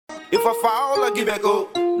If I fall, I get back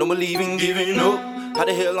up. No believing giving up. How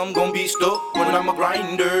the hell I'm gonna be stuck when I'm a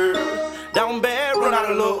grinder? Down bad, run out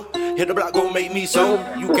of luck. Hit the block, gon' make me so.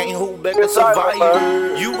 You can't hold back a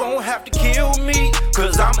survivor. You gon' have to kill me,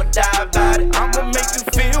 cause I'ma die about it. I'ma make you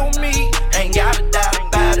feel me, ain't gotta die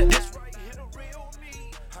about it. This right here the real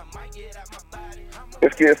me. I might get out my body.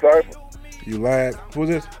 It's Kid Cypher. You live? Who's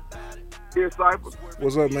this? Kid Cypher.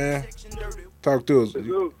 What's up, man? Talk to us.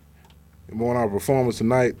 We're on our performance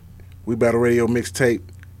tonight. We Battle Radio mixtape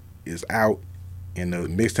is out, and the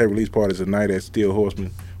mixtape release party is tonight at Steel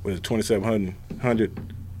Horseman with the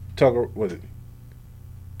 2700 Tucker. Was it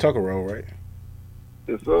Tucker Road, right?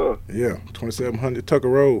 Yes, sir. Yeah, 2700 Tucker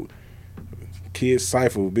Road. Kid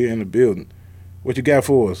Cypher will be in the building. What you got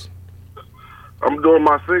for us? I'm doing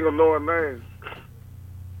my single, Knowing Names.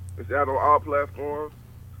 It's out on all platforms.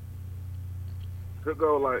 To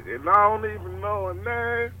go like, and I don't even know a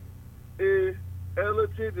name. Ella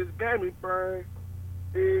chick just gave me brain.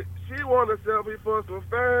 She wanna sell me for some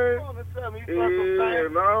fame.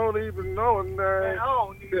 And I don't even know her name.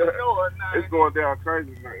 It's going down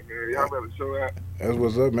crazy tonight, man. Y'all better show that. That's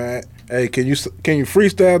what's up, man. Hey, can you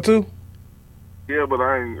freestyle too? Yeah, but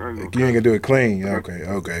I ain't You ain't gonna do it clean. Okay.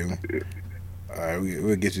 All right,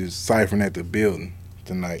 we'll get you ciphering at the building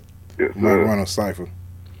tonight. Yes, Might run on cipher.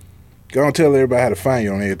 Go and tell everybody how to find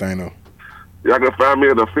you on everything though. Y'all can find me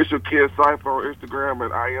at the official Kid Cypher on Instagram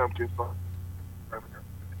at I am Kid Cypher.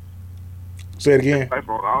 Say it again.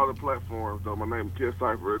 Cypher on all the platforms though. My name is Kid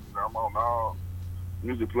Cypher. I'm on all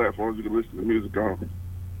music platforms you can listen to music on.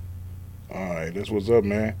 All right, that's what's up,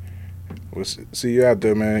 man. We'll see you out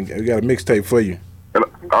there, man. We got a mixtape for you. And,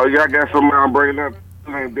 oh yeah, I got somebody I'm bringing up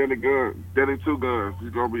named Denny Two Guns.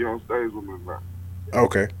 He's gonna be on stage with me tonight.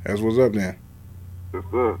 Okay, that's what's up then. Yes,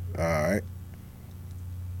 sir. All right.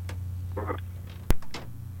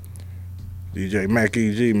 DJ Mac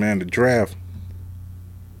EG, man, the draft.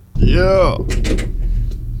 Yeah.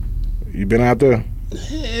 You been out there?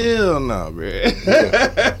 Hell no, man.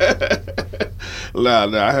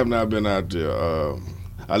 Nah, I have not been out there.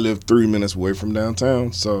 I live 3 minutes away from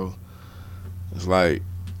downtown, so it's like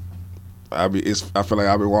I feel like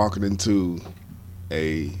I've been walking into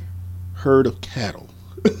a herd of cattle.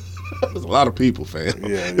 There's a lot of people, fam.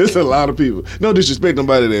 Yeah. There's a lot of people. No disrespect to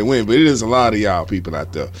nobody that win, but it is a lot of y'all people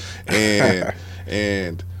out there.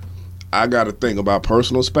 And I got to think about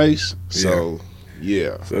personal space. So,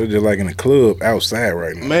 yeah. So it's just like in a club outside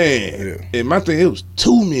right now. Man. And my thing, it was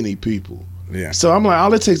too many people. Yeah. So I'm like,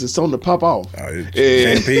 all it takes is something to pop off.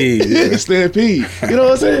 Stampede. Yeah. Stampede. You know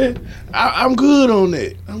what I'm saying? I'm good on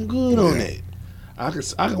that. I'm good on that. I can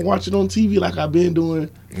watch it on TV like I've been doing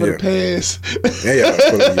for the past. For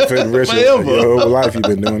the rest of your whole life you've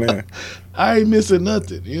been doing that. I ain't missing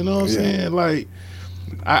nothing. You know what I'm saying? Like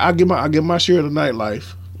I get my share of the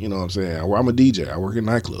nightlife. You know what I'm saying? I'm a DJ. I work in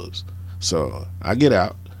nightclubs. So I get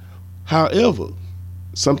out. However,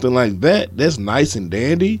 something like that's nice and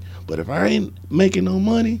dandy, but if I ain't making no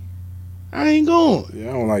money, I ain't going.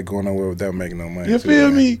 Yeah, I don't like going nowhere without making no money. You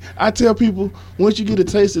feel me? I tell people, once you get a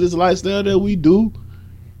taste of this lifestyle that we do,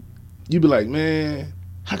 you be like, man,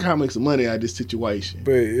 how can I make some money out of this situation?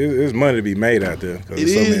 But it's money to be made out there. It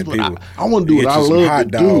is, but I want to do what I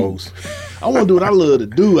love to do. I want to do what I love to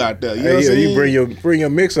do out there. You know what I'm saying? You bring your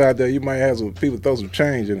mixer out there, you might have some people throw some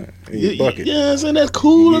change in your bucket. Yeah, you know what I'm saying? That's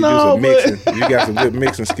cool and all, but you got some good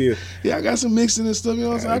mixing skills. Yeah, I got some mixing and stuff. You know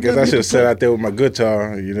what I'm saying? I guess I should have sat out there with my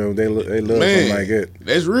guitar. You know, they love something like that.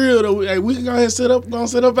 That's real though. Hey, we can go ahead and set up out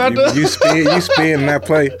there. You spin and I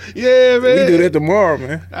play. Yeah, man. We do that tomorrow,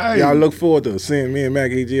 man. Hey. Y'all look forward to seeing me and Mac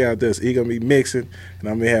EG out there. So he gonna be mixing, and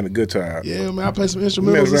I'm gonna be having a guitar out. Yeah, man. I play some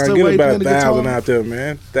instrumentals and stuff. Get about 1,000 out there,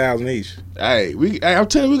 man. 1,000 each. Hey, I'm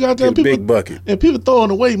telling you, we got them people. Big bucket. And people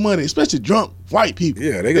throwing away money, especially drunk white people.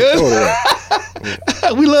 Yeah, they can throw it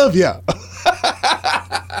away. We love y'all.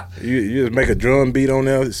 You just make a drum beat on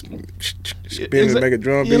there, spin and make a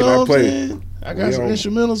drum beat. I play it. I got some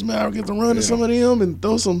instrumentals, man. I'll get to run to some of them and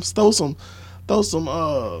throw some verses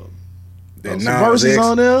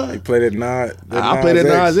on there. You play that I play that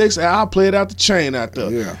Nas X. I'll play it out the chain out there.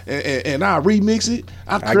 Yeah. And I remix it.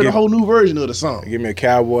 I create a whole new version of the song. Give me a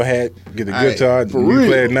cowboy hat, get the guitar, for real.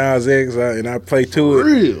 Play Nas X, and I play to it. For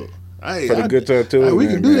real. For the guitar to it. We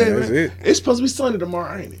can do that, man. That's it. It's supposed to be Sunday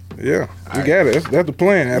tomorrow, ain't it? Yeah, we got it. That's the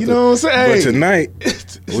plan. You know what I'm saying? But tonight,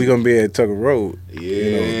 we gonna be at Tucker Road.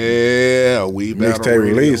 Yeah, we mixtape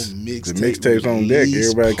release. The mixtapes on deck.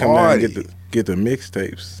 Everybody come down and get the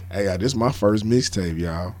mixtapes. Hey, this is my first mixtape,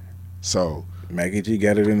 y'all. So Mac EG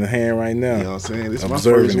got it in the hand right now. You know what I'm saying? This is my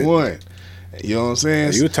first one. You know what I'm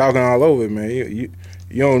saying? You talking all over it, man. You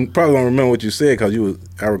probably don't remember what you said because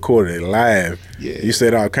I recorded it live. Yeah. You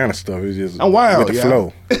said all kind of stuff. It's just I'm wild, with the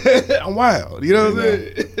flow. I'm wild. You know what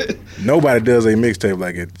I'm saying? Nobody does a mixtape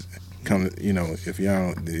like it. If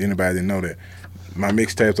anybody didn't know that, my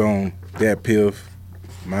mixtape's on that Piff.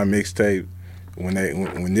 My mixtape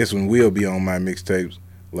when this one will be on my mixtapes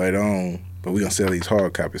later on. But we gonna sell these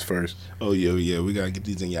hard copies first. Oh yeah, we gotta get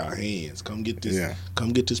these in y'all hands. Come get this. Yeah. Come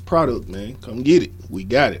get this product, man. Come get it. We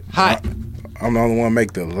got it. Hot. I'm the only one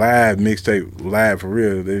make the live mixtape live for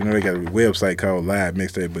real. They got a website called Live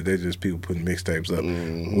Mixtape, but they're just people putting mixtapes up.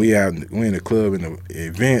 Mm-hmm. We in the club in the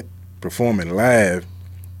event performing live.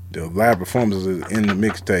 The live performances is in the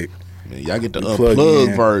mixtape. Man, y'all get the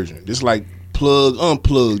unplugged version. Just like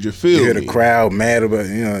unplugged, you feel me? You hear the crowd mad about,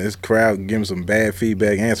 this crowd giving some bad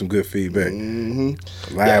feedback and some good feedback.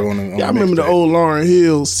 Mm-hmm. Live on the y'all remember the old Lauryn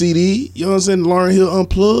Hill CD? You know what I'm saying? Lauryn Hill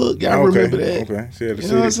Unplugged. Y'all remember that? Okay. See, you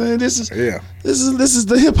know what I'm saying? This is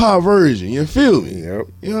the hip hop version. You feel me? Yep.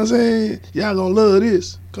 You know what I'm saying? Y'all gonna love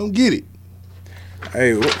this. Come get it.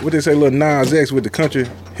 Hey, what they say, little Nas X with the country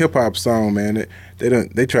hip hop song, man? They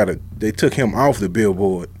took him off the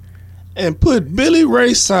Billboard. And put Billy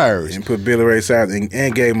Ray Cyrus. And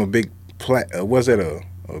gave him a big what's that,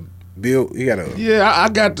 a bill? He got a... Yeah, I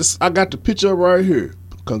got the picture up right here.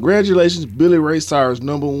 Congratulations, Billy Ray Cyrus,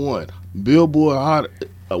 #1. Billboard Hot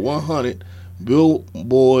 100,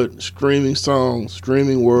 Billboard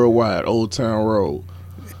streaming worldwide, Old Town Road.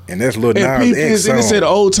 And that's Lil Nas X song. And it said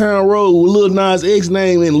Old Town Road with Lil Nas X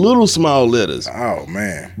name in little small letters. Oh,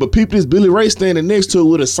 man. But people, this Billy Ray standing next to it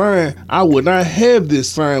with a sign. I would not have this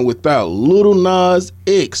sign without Lil Nas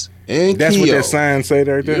X and That's Keo. what that sign say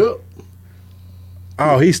right there? Yep.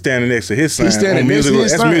 Oh, he's standing next to his sign. He's standing next to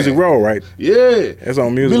his sign. That's Music Row, right? Yeah. That's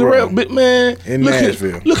on Music Row. Man, in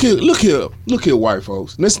Nashville. Look here, white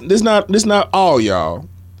folks. This not all y'all.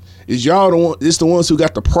 It's y'all it's the ones who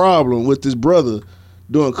got the problem with this brother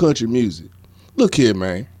doing country music. Look here,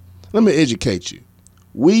 man. Let me educate you.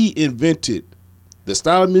 We invented the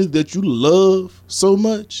style of music that you love so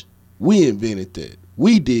much. We invented that.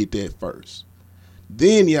 We did that first.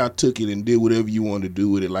 Then y'all took it and did whatever you wanted to do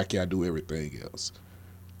with it, like y'all do everything else.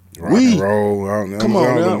 Rock and roll. Come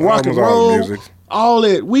on now. Rock and roll. All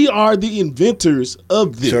that. We are the inventors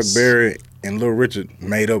of this. Chuck Berry and Little Richard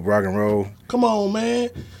made up rock and roll. Come on, man.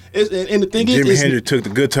 And the thing is, Jimi Hendrix took the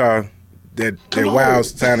guitar, that wild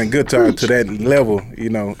sounding guitar to that level, You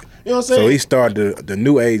know what I'm saying? So he started the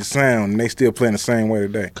new age sound, and they still playing the same way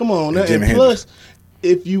today. Come on, now. And plus,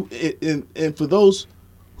 if you and for those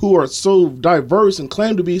who are so diverse and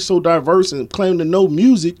claim to be so diverse and claim to know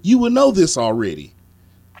music, you would know this already.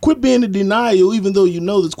 Quit being in denial, even though you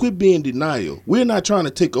know this. Quit being in denial. We're not trying to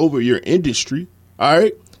take over your industry, all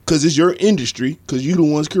right? Because it's your industry, because you the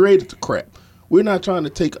ones created the crap. We're not trying to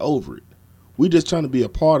take over it. We're just trying to be a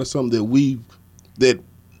part of something that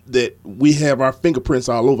we have our fingerprints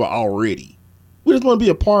all over already. We just want to be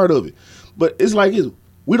a part of it. But it's like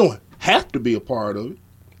we don't have to be a part of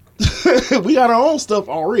it. We got our own stuff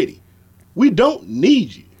already. We don't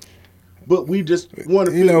need you. But we just want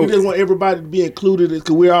to. We just want everybody to be included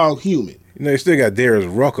because we're all human. They still got Darius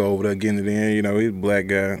Rucker over there getting it in. He's a black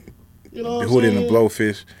guy. Hood in the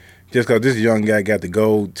Blowfish. Just because this young guy got the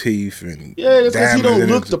gold teeth and just because he don't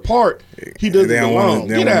look the part, he doesn't belong.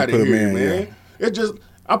 Get out of here, man. Yeah. It just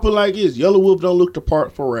I put like this: Yellow Wolf don't look the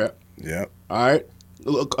part for rap. Yeah. All right.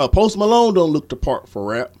 Post Malone don't look the part for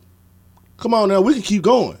rap. Come on now, we can keep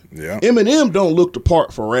going. Yeah. Eminem don't look the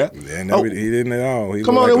part for rap. Yeah, no, he didn't at all.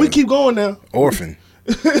 Come on now, we keep going now. Orphan.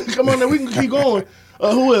 Come on now, we can keep going.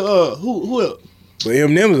 Who else? But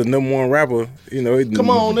Eminem is a #1 rapper. Come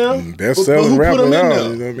on now, best-selling rapper now.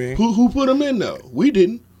 You know what I mean? Who put him in there? We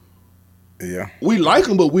didn't. Yeah. We like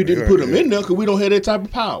him, but we didn't put him in there because we don't have that type of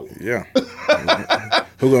power. Yeah.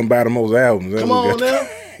 Who gonna buy the most albums? Come on now,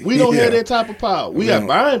 we don't have that type of power. We got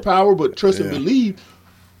buying power, but trust and believe.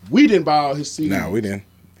 We didn't buy all his CDs. No, we didn't.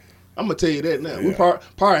 I'm gonna tell you that now. Yeah.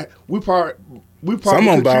 We probably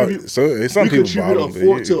some people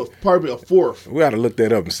contribute probably a fourth. We got to look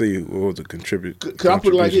that up and see what was the contribute. Cause I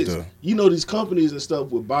put it like this: these companies and stuff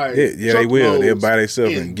will buy. Yeah, they will. They'll buy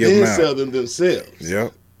themselves and give them out. Sell them themselves.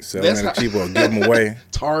 Yep. Sell them at cheaper or give them away.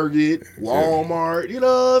 Target, Walmart. You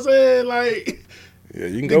know what I'm saying? Like, yeah,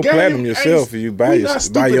 you can go platinum yourself if you buy your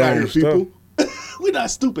own stuff. We're not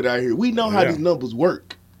stupid out here. We know how these numbers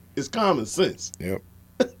work. It's common sense. Yep.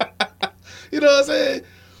 You know what I'm saying?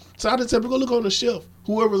 So I just tell people, go look on the shelf.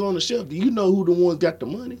 Whoever's on the shelf, do you know who the ones got the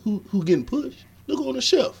money? Who getting pushed? Look on the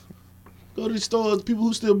shelf. Go to the stores. People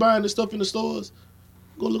who still buying this stuff in the stores,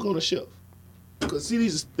 go look on the shelf. Because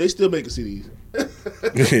CDs, they still making CDs.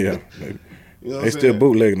 Yeah. You know what they still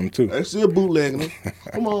bootlegging them too. They still bootlegging them.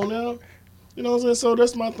 Come on now. You know what I'm saying? So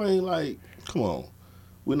that's my thing. Like, come on.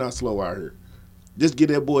 We're not slow out here. Just get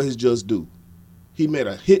that boy his just due. He made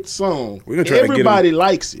a hit song. We're gonna try Everybody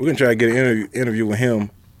likes it. We're going to try to get an interview with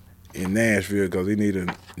him in Nashville because he need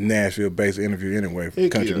a Nashville-based interview anyway for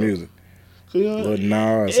country music. Lil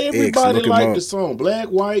Nas, everybody liked the song. Black,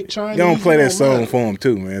 white, Chinese. You don't play that song for him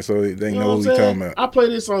too, man, so they know what we talking about. I play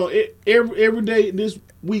this song every day this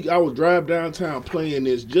week. I would drive downtown playing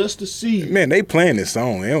this just to see. Man, they playing this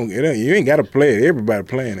song. You ain't got to play it. Everybody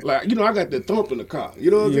playing it. Like, I got the thump in the car.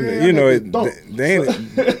 You know what I'm saying?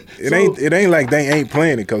 It ain't like they ain't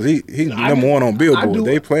playing it because he's number one on Billboard.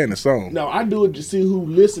 They playing the song. No, I do it to see who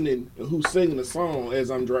listening and who's singing the song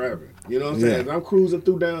as I'm driving. You know what I'm saying? As I'm cruising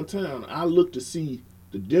through downtown, I look to see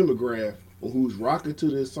the demographic of who's rocking to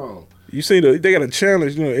this song. You see, they got a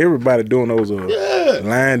challenge. Everybody doing those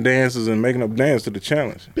line dances and making up dance to the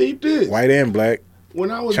challenge. Peep this. White and black, when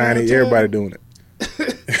I was Chinese, downtown, everybody doing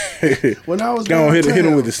it. When I was go on, hit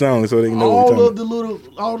them with the song so they can know all the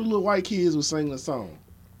little white kids were singing the song.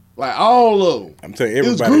 Like, all of them. I'm telling you,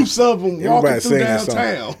 everybody. It was groups of them walking through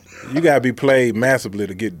downtown. You gotta be played massively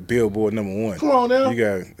to get Billboard #1. Come on now.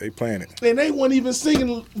 They playing it. And they weren't even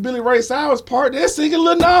singing Billy Ray Cyrus' part. They're singing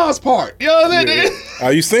Lil Nas' part. You know what I'm saying? Oh,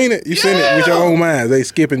 you seen it? You seen it with your own minds. They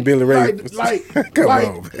skipping Billy Ray. Come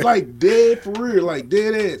on, man. Like dead for real. Like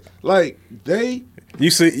dead ass. Like they.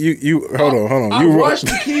 You see, you hold on. I watched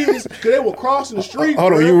the kids because they were crossing the street.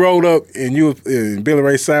 Hold on, you rolled up and Billy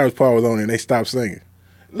Ray Cyrus' part was on it and they stopped singing.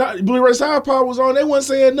 Billy Ray Cyrus' part was on. They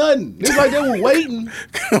wasn't saying nothing. It's like they were waiting.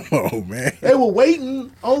 Come on, man. They were waiting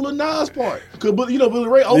on Lil Nas' part. Cause Billy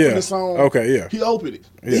Ray opened the song. Okay, yeah. He opened it.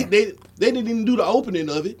 Yeah. They didn't even do the opening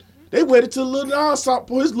of it. They waited till Lil Nas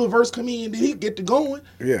for his little verse come in, then he get to going.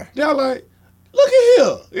 Yeah. They're like, look at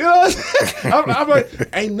here. You know what I'm saying? I'm like,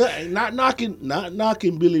 ain't not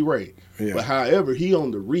knocking Billy Ray. Yeah. But however, he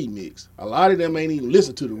on the remix. A lot of them ain't even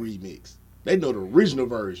listen to the remix. They know the original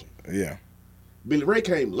version. Yeah. Billy Ray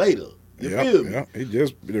came later. You feel me? Yeah.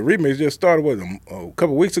 The remix just started a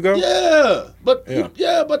couple weeks ago. Yeah, but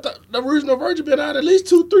the original version been out at least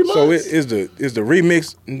 2-3 months. So is the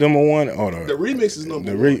remix #1 or the remix is #1?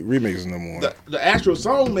 The remix is #1. The actual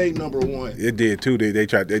song made #1. It did too. They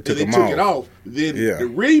took it off. Then the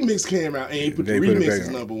remix came out and they put the remix as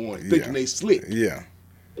 #1, thinking they slick. Yeah,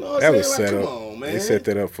 you know what that I'm was saying? set like, up. Come on, man. They set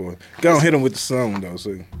that up for. Go on, hit them with the song though.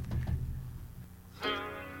 So.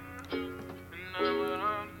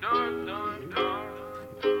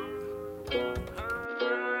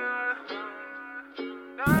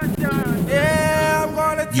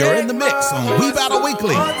 You're in the mix on We Battle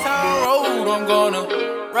Weekly. Road, I'm gonna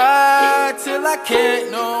ride till I can't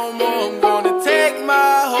no more. I'm gonna take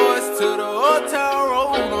my horse to the Old Town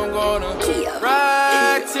Road. I'm gonna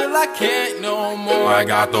ride till I can't no more. I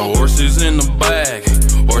got the horses in the bag,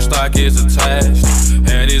 horse stock is attached.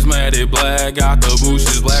 Head is matted black, got the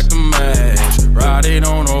bushes black to match. Riding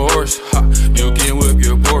on a horse, you can whip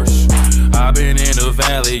your Porsche. I been in the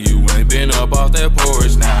valley, you ain't been up off that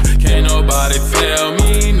porch. Now, can't nobody tell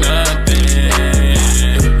me nothing.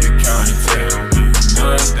 You can't tell me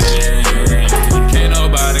nothing. Can't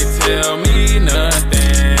nobody tell me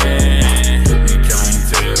nothing. You can't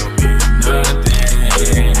tell me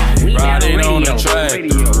nothing. Riding on the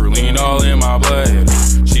tractor, lean all in my blood.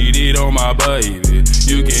 Cheated on my baby,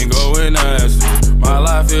 you can go and ask her. My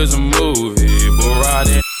life is a movie, but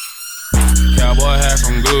riding. Cowboy hat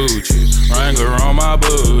from Gucci, Wrangler on my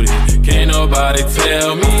booty. Can't nobody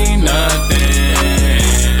tell me nothing.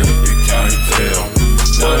 You can't tell me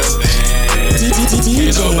nothing.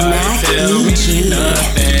 Can't nobody tell me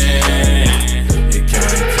nothing. You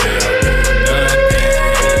can't tell me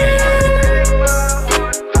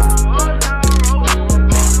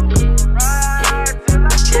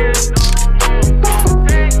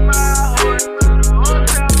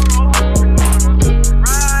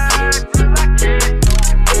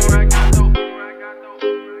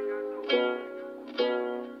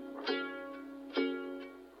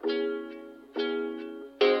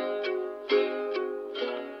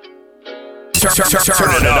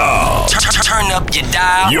Turn it up. Turn up your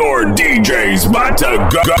dial. Your DJ's about to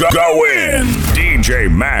go in. DJ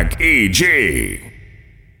Mac EG.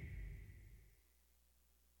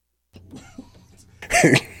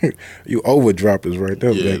 You overdroppers right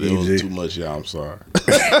there, yeah, Mac that was EG. too much, y'all. I'm sorry.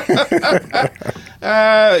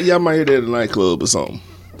 Y'all might hear that at a nightclub or something.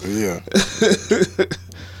 Yeah.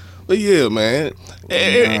 But yeah, man.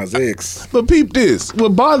 Nas X. But peep this.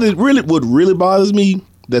 What really bothers me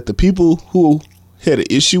that the people who had an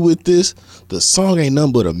issue with this. The song ain't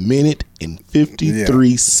nothing but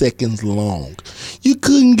 1:53 seconds long. You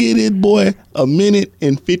couldn't get it, boy,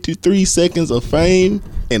 1:53 seconds of fame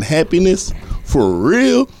and happiness for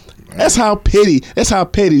real. That's how petty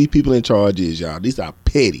these people in charge is, y'all. These are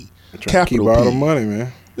petty. Trying to keep all the money,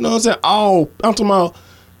 man. You know what I'm saying? I'm talking about,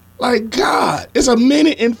 like, God, it's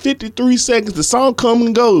 1:53 seconds. The song come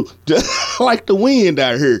and go just like the wind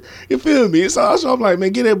out here. You feel me? So I'm like,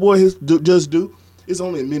 man, get that boy his just due. It's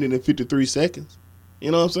only 1:53 seconds.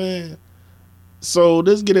 You know what I'm saying? So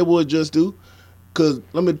let's get that boy just due. Cause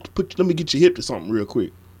let me get you hip to something real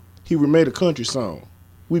quick. He remade a country song.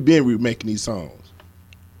 We been remaking these songs.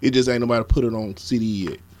 It just ain't nobody put it on CD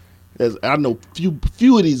yet. I know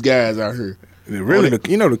few of these guys out here. Really, the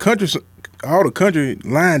country, all the country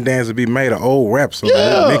line dances be made of old rap songs.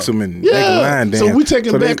 Yeah, mix them and make a line dance. So we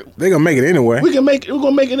taking back. They gonna make it anyway. We're gonna make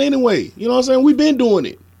it anyway. You know what I'm saying? We've been doing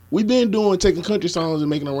it. We've been taking country songs and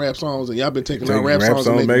making them rap songs, and y'all been taking our rap songs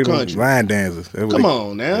and making country line dances. Come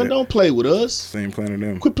on now, don't play with us. Same playing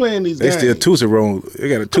them. Quit playing these games. They still Tootsie Roll. They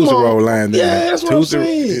got a Tootsie Roll line dance. Yeah, that's what I'm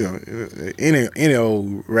saying. You know, any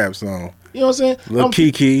old rap song. You know what I'm saying? Lil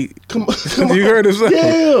Kiki. Come on. You heard this song?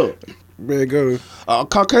 Yeah. Man, go. A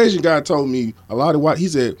Caucasian guy told me a lot of he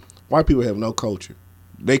said white people have no culture.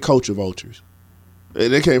 They culture vultures.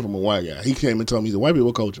 They came from a white guy. He came and told me, he said, white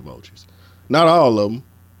people culture vultures. Not all of them,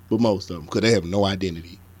 but most of them, because they have no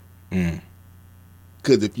identity.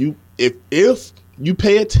 Because if you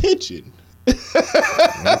pay attention,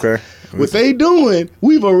 okay, what they doing,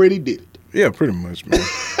 we've already did it. Yeah, pretty much, man.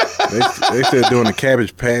 they still doing the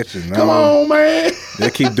Cabbage Patch and come on, man. They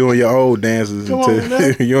keep doing your old dances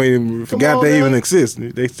until you don't even forgot they even exist.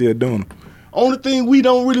 They still doing them. Only thing we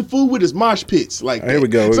don't really fool with is mosh pits. Like here we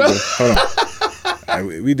go. Hold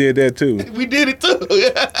on. We did that too. We did it too.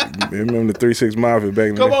 Remember the 3 6 Mafia back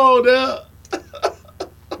in the day? Come on now.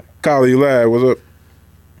 Caller, you live. What's up?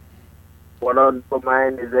 What up,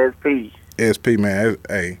 man? Is SP. SP, man.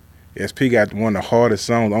 Hey, SP got one of the hardest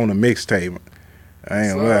songs on the mixtape. I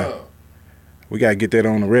ain't lie. We gotta get that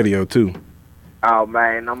on the radio too. Oh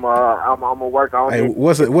man, I'm gonna work on it.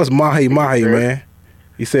 What's Mahi Mahi, man?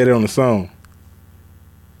 He said it on the song.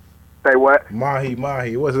 Say what? Mahi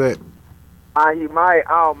Mahi. What's that? Mahi Mahi.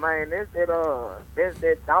 Oh man, that's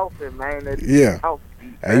that dolphin, man. Yeah.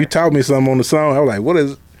 Dolphin, hey, you taught me something on the song. I was like, what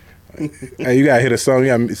is? Hey, you gotta hear the song. You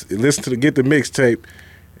gotta listen to get the mixtape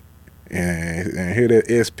and hear that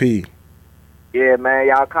SP. Yeah, man,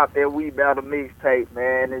 y'all caught that We Battle mixtape,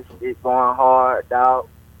 man. It's going hard, dog.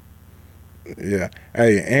 Yeah.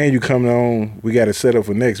 Hey, and you coming on, we got it set up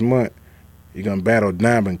for next month. You're going to battle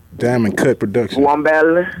Diamond Cut Productions. Who I'm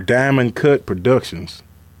battling? Diamond Cut Productions.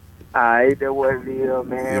 All right, that was it,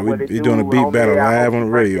 man. Yeah, we're doing a beat battle live on the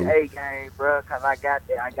radio. A-game, bro, because I got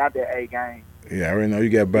that A-game. Yeah, I already know you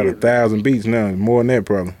got about 1,000 beats now. More than that,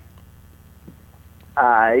 probably. All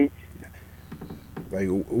right. Like,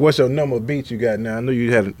 what's your number of beats you got now? I know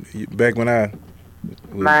you had back when I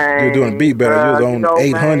was man, you were doing a beat battle. You was on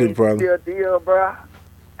 800 man, probably. Still deal, bro.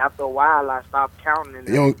 After a while, I stopped counting.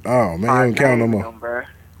 You don't count no more. Them,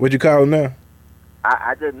 what you call it now?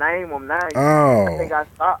 I just name them now. Oh. I think I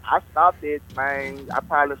stopped it, man. I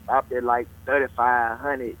probably stopped at like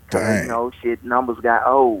 3,500. Dang. You know, numbers got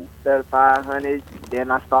old. 3,500. Then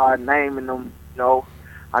I started naming them. You know,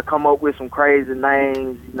 I come up with some crazy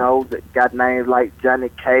names. You know, that got names like Johnny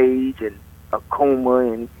Cage and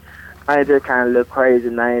Akuma, and I just kind of little crazy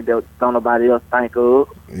names that don't nobody else think of.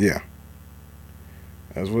 Yeah.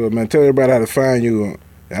 As well, man. Tell everybody how to find you.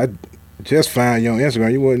 I just found you on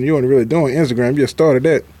Instagram. You weren't really doing Instagram. You just started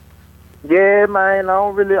that. Yeah, man. I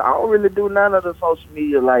don't really do none of the social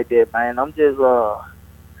media like that, man. I'm just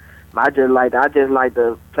I just like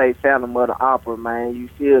to play Phantom of the Opera, man. You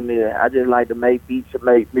feel me? I just like to make beats and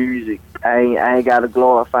make music. I ain't got to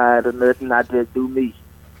glorify it or nothing. I just do me.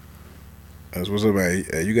 That's what's up, man.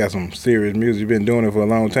 You got some serious music. You've been doing it for a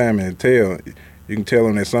long time, and you can tell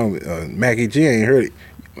on that song. Mackie G ain't heard it.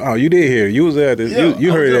 Oh, you did hear it. You was there.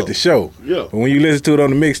 You heard it at the show. Yeah. But when you listen to it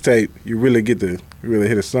on the mixtape, you really get to really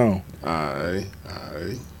hit a song. All right.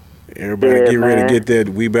 Everybody get ready to get that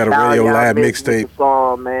We Battle Radio live mixtape.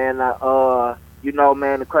 Song, man. You know,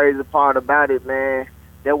 man. The crazy part about it, man.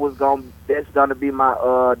 That's gonna be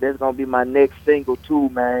my next single too,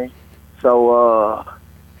 man. So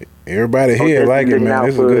everybody here like it, man.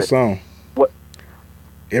 This is a good song. What?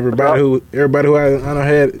 Everybody who I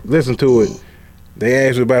had listened to it, they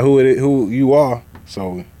asked me about who you are.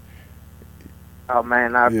 So. Oh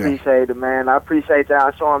man, I appreciate it, man. I appreciate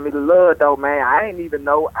y'all showing me the love, though, man. I didn't even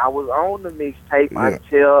know I was on the mixtape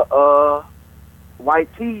until White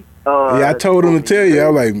Tee. Yeah, I told him to tell you. I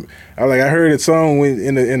was like, I heard that song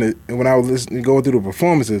when I was listening, going through the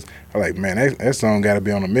performances. I was like, man, that song got to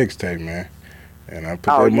be on the mixtape, man. And I put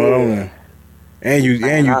that mud on there. And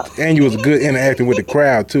you was good interacting with the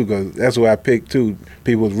crowd too, because that's what I picked too.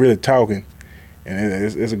 People was really talking, and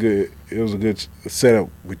it was a good setup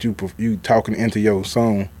with you talking into your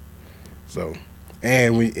song. So,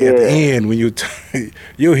 and at the end when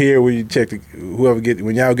you'll hear when you check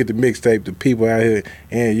when y'all get the mixtape, the people out here,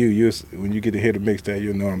 and you when you get to hear the mixtape,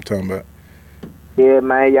 you'll know what I'm talking about. Yeah,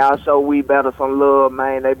 man, y'all show We Better some love,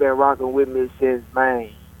 man. They been rocking with me since, man,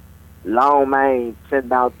 long, man, since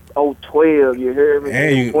about 2012, you heard me?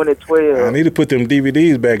 And 2012. I need to put them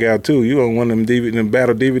DVDs back out too. You on one of them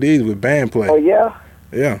battle DVDs with band play. Oh yeah?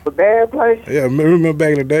 Yeah. With band play? Yeah, remember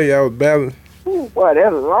back in the day y'all was battling? Ooh, boy,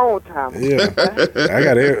 that was a long time ago. Yeah.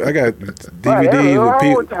 I got DVDs with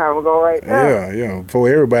people. Long time ago right now. Yeah. Before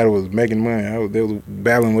everybody was making money, they was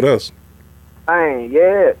battling with us. Man,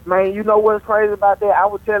 yeah. Man, you know what's crazy about that? I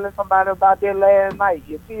was telling somebody about that last night.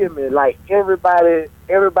 You feel me? Like, everybody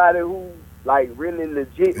who, like, really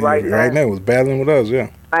legit right now was battling with us,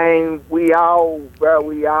 yeah. Man, we all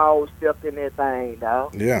stepped in that thing,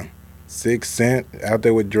 dog. Yeah. 6 Cent out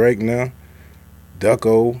there with Drake now.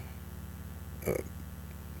 Ducko.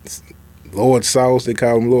 Lord Sauce, they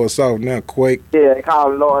call him Lord Sauce now. Quake. Yeah, they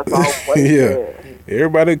call him Lord Sauce. Quake, yeah.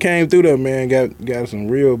 Everybody that came through there, man, got some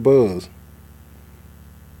real buzz.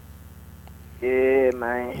 Yeah,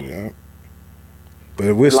 man. Yeah.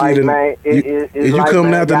 But we'll like, see man, is you like,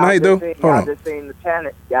 coming out tonight though? Y'all just seen the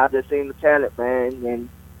talent. Y'all just seen the talent, man, and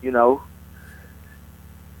you know,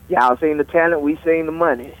 y'all seen the talent. We seen the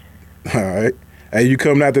money. All right. Hey, you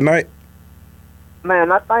coming out tonight?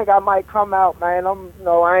 Man, I think I might come out, man. I'm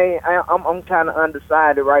kind of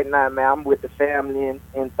undecided right now, man. I'm with the family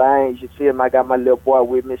and things. You see him? I got my little boy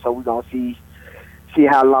with me, so we gonna see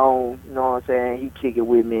how long. You know what I'm saying? He kick it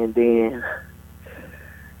with me, and then.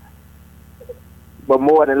 But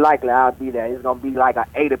more than likely, I'll be there. It's gonna be like an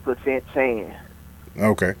 80% chance.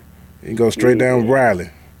 Okay, you go straight down with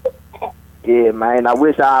Riley. Yeah, man. I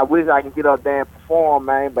wish I can get up there and perform,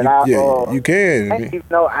 man. But you can.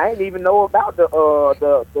 I ain't even know about the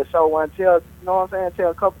show until until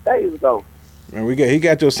a couple days ago. Man, he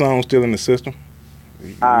got your song still in the system.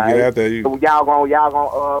 You get out there. So y'all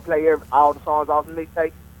gonna play all the songs off the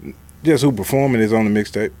mixtape? Just who performing is on the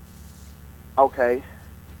mixtape. Okay.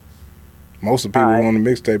 Most of the people on the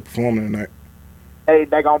mixtape performing tonight. Hey,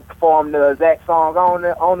 they gonna perform the exact songs on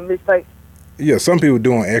the mixtape? Yeah, some people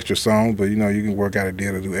doing extra songs, but you can work out a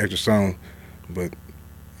deal to do extra songs. But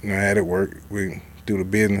I had it work. We do the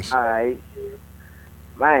business. All right,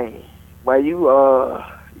 man. Well, you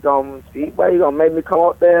gonna make me come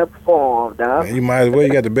up there and perform, dog? Man, you might as well.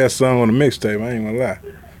 You got the best song on the mixtape. I ain't gonna lie.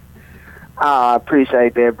 I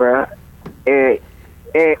appreciate that, bro. And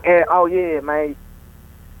oh yeah, man.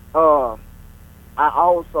 I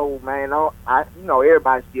also, man,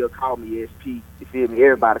 everybody still call me SP. You feel me?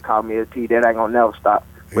 Everybody call me SP. That ain't gonna never stop.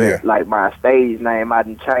 But like my stage name, I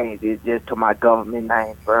didn't change it just to my government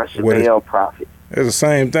name, bro. Chevelle Prophet. It's the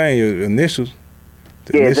same thing. Your initials.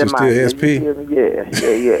 The initials still SP.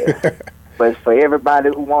 Yeah. But for everybody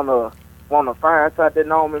who wanna find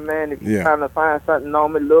something on me, man, if you're trying to find something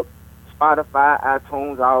on me, look, Spotify,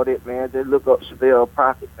 iTunes, all that, man. Just look up Chevelle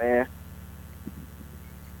Prophet, man.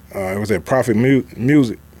 It was that Prophet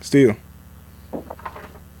Music still.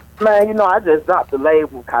 Man, I just dropped the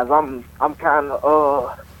label because I'm kind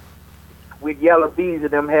of with Yellow Bees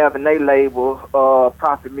and them having their label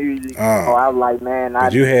Prophet Music. So I was like, man,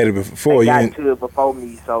 you had it before. They got to it before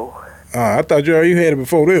me, so. I thought you had it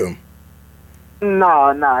before them.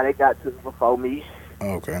 No, they got to it before me.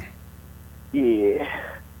 Okay. Yeah.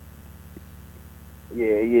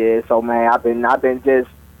 So man, I've been just.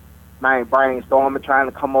 Man, brainstorming, trying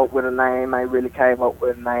to come up with a name. I ain't really came up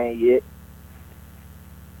with a name yet.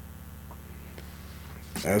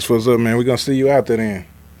 That's what's up, man. We're going to see you out there then.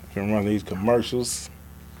 Gonna run these commercials.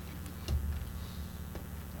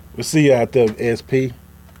 We'll see you out there, SP.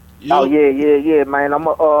 Oh, yeah, man. I'm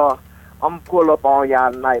gonna pull up on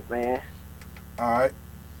y'all tonight, man. All right.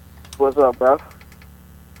 What's up, bro?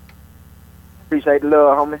 Appreciate the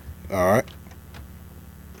love, homie. All right.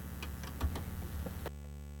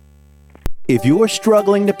 If you're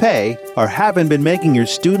struggling to pay or haven't been making your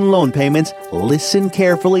student loan payments, listen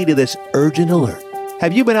carefully to this urgent alert.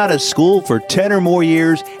 Have you been out of school for 10 or more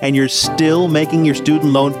years and you're still making your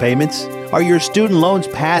student loan payments? Are your student loans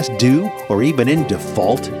past due or even in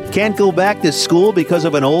default? Can't go back to school because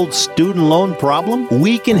of an old student loan problem?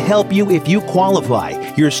 We can help you if you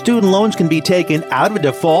qualify. Your student loans can be taken out of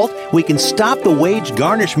default. We can stop the wage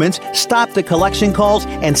garnishments, stop the collection calls,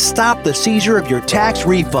 and stop the seizure of your tax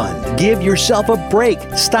refund. Give yourself a break.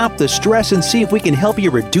 Stop the stress and see if we can help you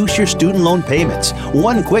reduce your student loan payments.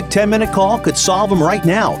 One quick 10-minute call could solve them right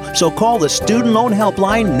now. So call the Student Loan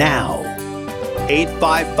Helpline now.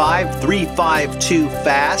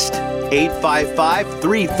 855-352-FAST.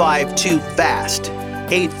 855-352-FAST.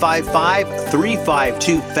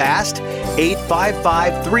 855-352-FAST.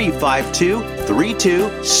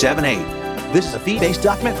 855-352-3278. This is a fee-based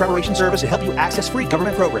document preparation service to help you access free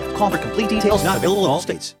government programs. Call for complete details. Not available in all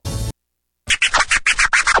states.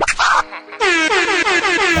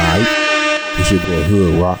 Alright, it's your boy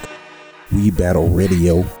Hood Rock. We Battle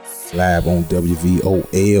Radio, live on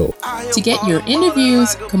WVOL. To get your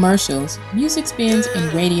interviews, commercials, music spins,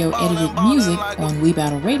 and radio edited music on We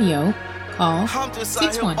Battle Radio, call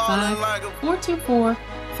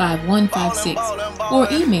 615-424-5156 or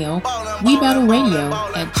email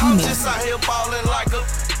webattleradio@gmail.com.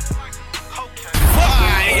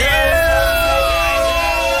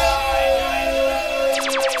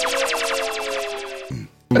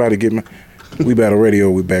 Somebody get my We Battle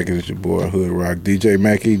Radio. We back at your boy Hood Rock, DJ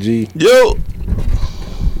Mac EG. Yo,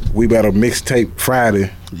 We Battle Mixtape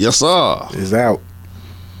Friday. Yes, sir. Is out.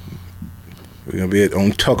 We're gonna be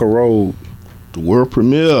on Tucker Road, the world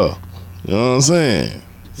premiere. You know what I'm saying?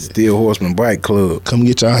 Steel Horseman Bike Club. Come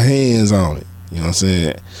get your hands on it. You know what I'm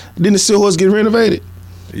saying? Didn't the Steel Horse get renovated?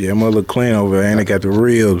 Yeah, I'm gonna look clean over there, and they got the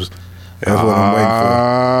ribs. That's what I'm waiting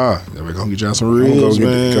for. We're gonna get y'all some ribs,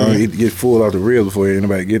 man. Get full off the ribs before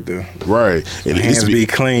anybody get there. Right. And hands be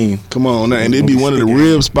clean. Come on now, and it'd be one of the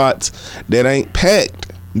rib spots that ain't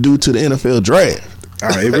packed due to the NFL draft.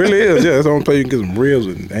 It really is. Yeah, that's the only place you can get some ribs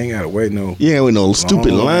and ain't gotta wait no. Yeah, with no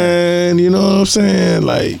stupid line. You know what I'm saying?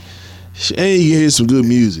 Like, and you can hear some good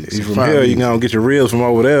music. From here, you gonna get your ribs from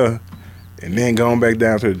over there, and then going back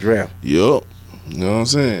down to the draft. Yup. You know what I'm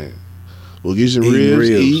saying? Well, get your ribs,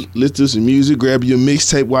 eat, listen to some music, grab your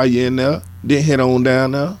mixtape while you're in there, then head on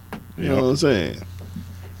down there. You know what I'm saying?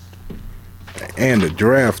 And the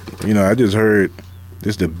draft, I just heard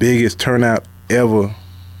this is the biggest turnout ever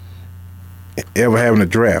having a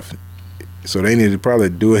draft. So they need to probably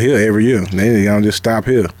do it here every year. They need to just stop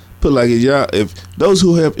here. Put like if those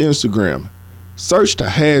who have Instagram, search the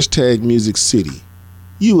hashtag Music City,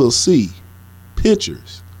 you will see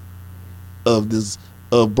pictures of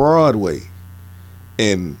Broadway.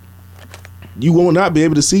 And you will not be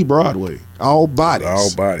able to see Broadway. All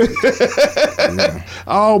bodies. Yeah.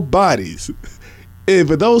 All bodies. And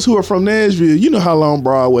for those who are from Nashville, you know how long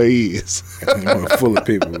Broadway is. Full of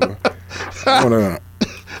people. Bro.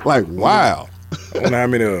 Like, wow. I wonder how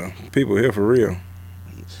many people here for real.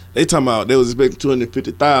 They talking about they was expecting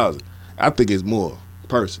 250,000. I think it's more,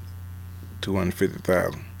 personally.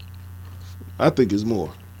 250,000. I think it's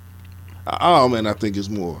more. Oh man, I think it's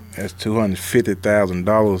more. That's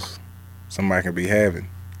 $250,000 somebody can be having.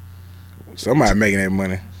 Somebody making that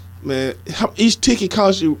money. Man, each ticket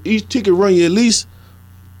run you at least.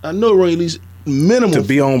 I know it run you at least minimum to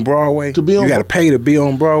be on Broadway. You got to pay to be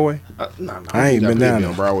on Broadway. I ain't been down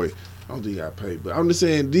there on Broadway. I don't think you got to pay, but I'm just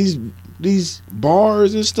saying these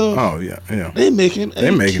bars and stuff. Oh yeah. They making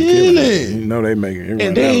killing. You know they making,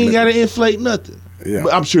 and they ain't got to inflate nothing. Yeah,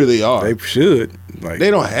 but I'm sure they are. They should. Like,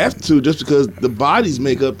 they don't have to just because the bodies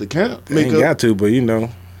make up the count. They ain't got to, but you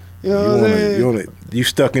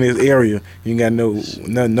stuck in this area. You ain't got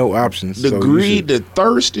no options. The greed, the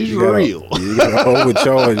thirst is real. You got to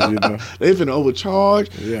overcharge. They finna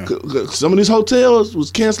overcharge. Yeah. Some of these hotels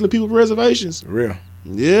was canceling people's reservations. Real.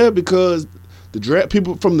 Yeah, because the draft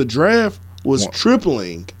people from the draft was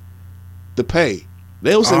tripling the pay.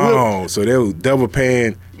 They would say, so they were double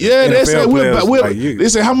paying. Yeah, they said they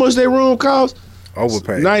said how much that room cost?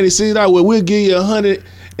 Overpay. $96. Well, we'll give you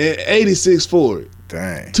 $186 for it.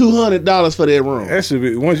 Dang. $200 for that room. That should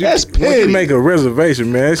be once you make a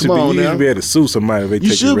reservation, man. You should be able to sue somebody if they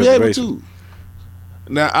take your reservation. You should be able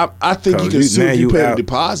to. Now I think you can sue if you pay a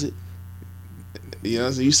deposit. You know what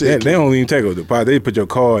I'm saying? You said they don't even take a deposit. They put your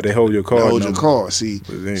card. They hold your card. They hold your card. See,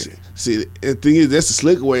 the thing is, that's a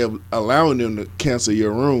slick way of allowing them to cancel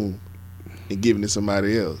your room and giving it to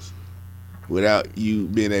somebody else without you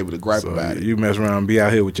being able to gripe about it. You mess around and be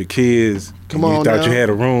out here with your kids. Come on, you thought you had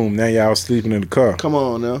a room. Now y'all sleeping in the car. Come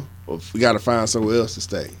on now. Well, we got to find somewhere else to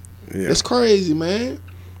stay. Yeah. It's crazy, man.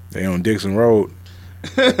 They on Dixon Road.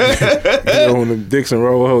 On the Dixon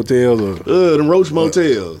Road hotels or them Roach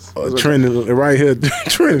motels. Trinity right here,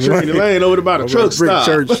 Trinity Lane over there by the truck stop.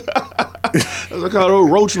 Church. I call those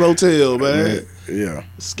roach motel, man. Yeah.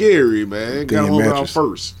 Scary, man. Got them over out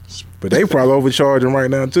first. But they probably overcharging right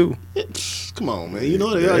now too. Come on, man. You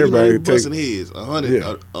know they busting heads.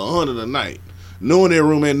 $100 a night. Knowing that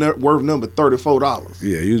room ain't worth number $34.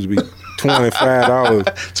 Yeah, it used to be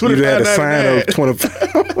 $25. You had to sign up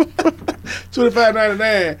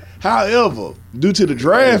 $25.99. However, due to the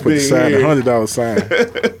draft being here, $100 sign.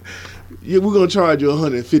 Yeah, we're gonna charge you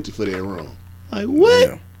 $150 for that room. Like what?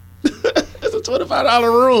 Yeah. It's a $25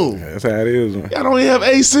 room. Yeah, that's how it is, man. Y'all don't even have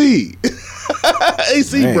AC.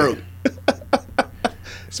 AC man. broke.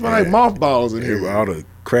 Smell like mothballs in here. All the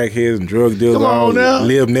crackheads and drug dealers Come on all now.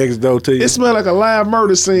 live next door to you. It smell like a live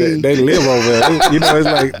murder scene. They live over there. It's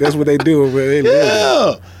like that's what they do over there. They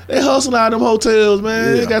live. They hustling out of them hotels,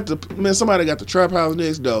 man. Yeah. They got somebody got the trap house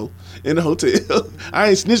next door in the hotel. I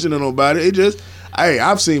ain't snitching on nobody. It just, hey,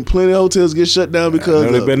 I've seen plenty of hotels get shut down because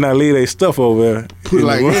they better not leave their stuff over there. Put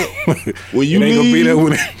like when you leave,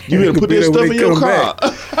 you better put that stuff in your car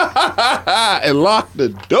and lock the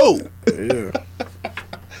door. Yeah.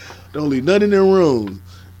 Don't leave nothing in the rooms.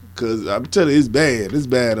 Cause I'm telling you, it's bad. It's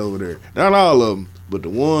bad over there. Not all of them, but the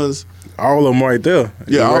ones. All of them right there.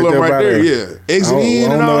 Yeah, all of them right there. Yeah, exit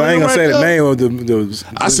in and all. I ain't gonna say the name of the.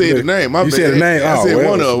 I said the name. My you bad. said the name. I said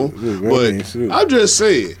one of them. But I'm just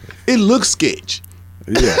saying, it looks sketch.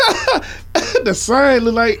 Yeah. The sign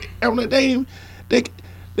look like they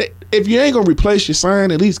if you ain't gonna replace your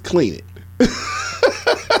sign, at least clean it.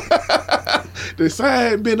 The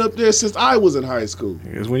sign been up there since I was in high school.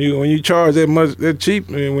 Because when you charge that much, that cheap,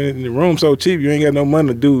 and when the room's so cheap, you ain't got no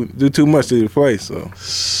money to do too much to the place. So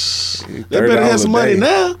they better have some money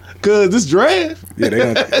now, cause this draft. Yeah, they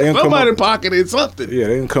gonna somebody pocketed something. Yeah,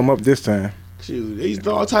 they didn't come up this time. Shoot, they used to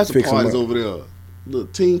do all types of parties over there. Little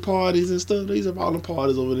team parties and stuff. They used to have all the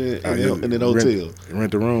parties over there in the hotel.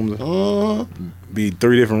 Rent the rooms. Be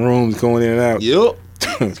 3 different rooms going in and out. Yep.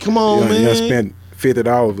 Come on, man. You spent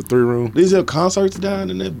 $50 for 3 rooms. These have concerts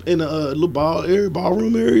down in a little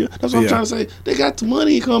ballroom area. That's what I'm trying to say. They got the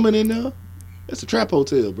money coming in there. It's a trap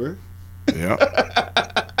hotel, bro. Yeah.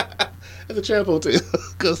 It's a trap hotel.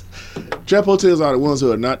 Because trap hotels are the ones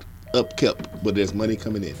who are not upkept, but there's money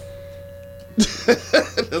coming in. That's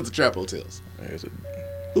the trap hotels.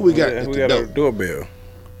 Who we got? We got a doorbell.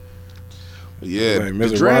 Yeah. Like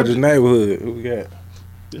Mr. Rogers' neighborhood. Who we got?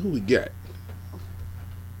 Who we got?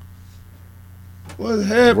 What's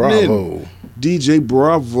happening? Bravo. DJ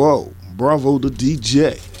Bravo. Bravo the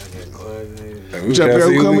DJ. We got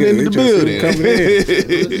people coming into the building.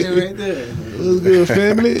 Right there. What's good,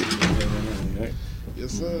 family?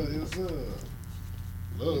 Yes, sir. Yes, sir.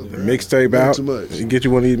 The mixtape out. Too much. You get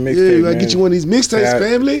you one of these mixtapes. Yeah, you gotta get you one of these mixtapes,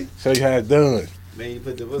 family. Show you how it's done. Man, you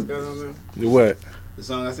put the what's going on there? The what? The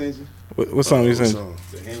song I sent you? What song you sent?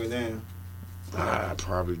 The Hand Me Down. I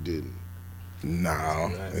probably didn't.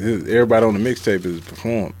 No. Everybody on the mixtape is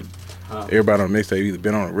performed. Everybody on the mixtape either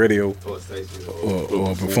been on the radio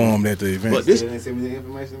or performed at the event. But this didn't send me the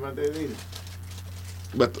information about that either.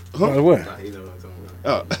 But what? Nah, you know what I'm talking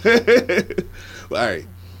about. Well, all right.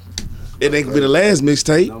 It ain't been the last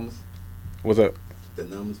mixtape. What's up? The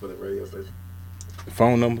numbers for the radio station. The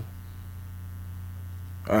phone number?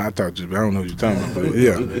 I don't know what you're talking about, but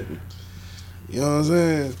yeah. You know what I'm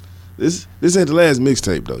saying? This ain't the last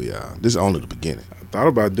mixtape though, y'all. This is only the beginning. I thought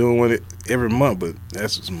about doing one every month, but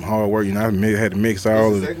that's some hard work. You know, I had to mix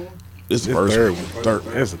all of it. This is the third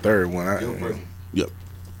one. That's the third one. Yep.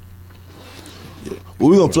 Well,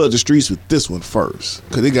 we're gonna flood the streets with this one first,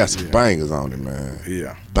 cause it got some bangers on it, man.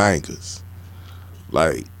 Yeah, bangers.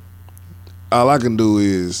 Like, all I can do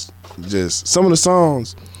is just some of the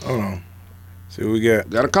songs. Hold on. See what we got.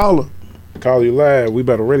 Got a caller. Call you live. We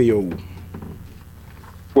about to radio.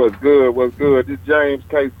 What's good? What's good? This James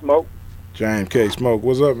K. Smoke. James K. Smoke.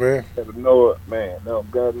 What's up, man? Better know it, man. No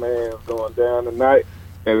gunman's going down tonight.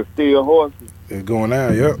 And it's still horses. It's going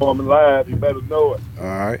down, yep. Performing live, you better know it. All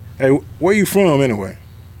right. Hey, where you from anyway?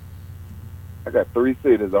 I got 3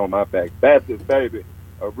 cities on my back. Baptist, baby,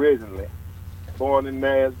 originally. Born in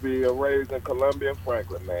Nashville, raised in Columbia and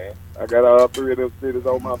Franklin, man. I got all 3 of those cities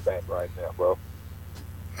on my back right now, bro.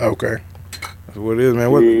 Okay. That's what it is, man.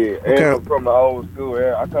 I'm from the old school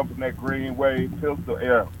era. I come from that Green Wave pistol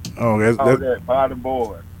era. Oh, that's that body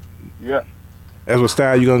board. Yeah. That's what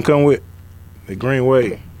style you gonna come with? The Green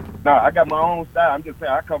Wave. No, I got my own style. I'm just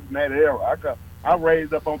saying I come from that era. I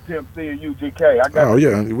raised up on Pimp C and UGK. I got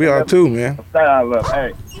we are too, man. Style up,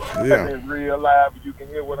 hey. Yeah. It's real live. You can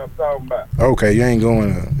hear what I'm talking about. Okay, you ain't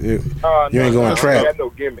going. You ain't going trap. I got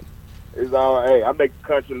no gimmick. It's all. Hey, I make the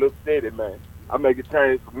country look steady, man. I make it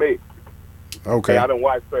change for me. Okay. Hey, I done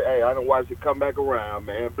watched it come back around,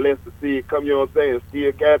 man. Blessed to see it come, you know what I'm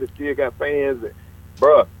saying? Still got fans. And,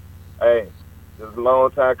 bruh, hey, it's a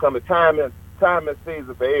long time coming. Time and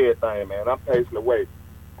season for everything, man. I'm patiently waiting.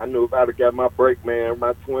 I knew if I'd have got my break, man,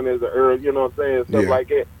 my 20s or early, you know what I'm saying, stuff like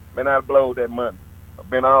that, man, I'd blow that money. I've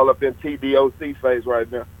been all up in TDOC phase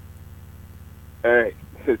right now. Hey,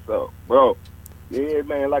 so, bro, yeah,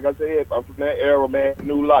 man, like I said, I'm from that era, man,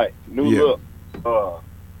 new life, new look.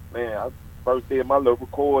 Man, I first did my little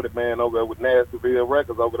recording, man, over there with Nashville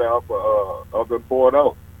Records over there up in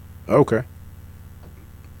Bordeaux. Okay.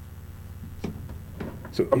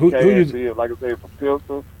 So who you? Like I said, from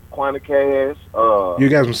Pistol, Quanta Cash. You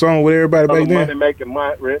got some song with everybody back then? Money Making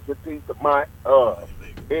Mike, rest in peace to Mike.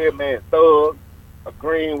 Man, Thug, a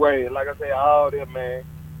Greenway. Like I said, all them, man.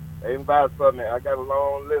 They invited something. I got a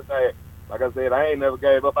long list. Like I said, I ain't never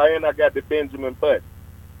gave up. I got the Benjamin Button.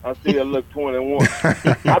 I still look 21.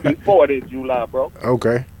 I'll be 40 in July, bro.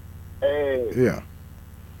 Okay. Hey. Yeah.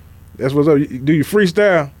 That's what's up. Do you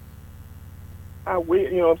freestyle? I will,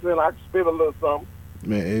 you know what I'm saying? I can spit a little something.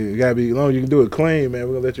 Man, it gotta be, as long as you can do it clean, man,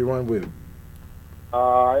 we're gonna let you run with it.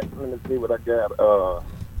 All right, let me see what I got.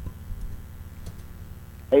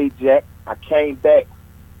 Hey, Jack, I came back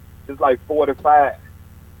just like 45,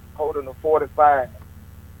 holding the 45.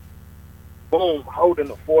 Boom, holding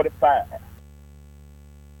the 45.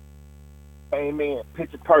 Came in,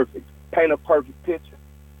 picture perfect, paint a perfect picture.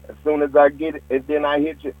 As soon as I get it, and then I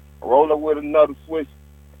hit you, roll it with another switch.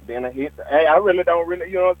 Then I hit hey, I really don't really,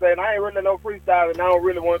 you know what I'm saying? I ain't really no freestyling. I don't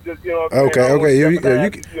really want to just, you know what I'm saying? Okay. You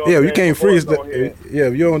can't freestyle. Yeah,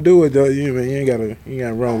 if you don't do it, though, you ain't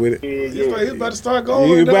gotta run with it. Yeah. He's about to start going.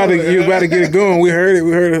 You about to get it going. We heard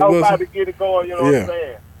it. I was about to get it going, you know what I'm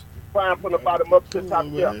saying? Try and put the bottom up to the top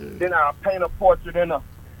there. Then I'll paint a portrait in a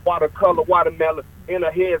watercolor, watermelon, in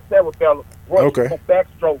a head cerebellum. Okay.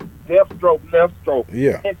 Backstroke, left stroke, left stroke.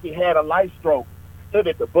 Yeah. And she had a light stroke. Stood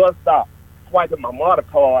at the bus stop, swiping my motor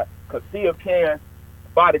card, concealed carry,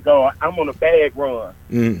 bodyguard. I'm on a bag run.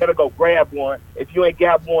 Better go grab one. If you ain't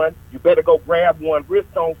got one, you better go grab one.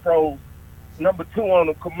 Wrist on froze. Number 2 on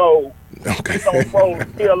the commode. Okay. Wrist on froze,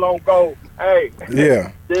 still on gold. Hey.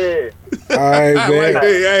 Yeah. Yeah. All right, man.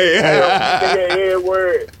 Yeah,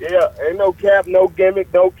 word. Yeah. Ain't no cap, no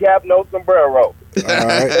gimmick, no cap, no sombrero. All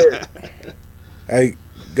right. Hey,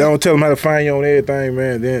 go and tell them how to find you on everything,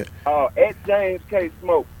 man. Then. At James K.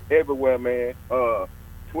 Smoke everywhere, man.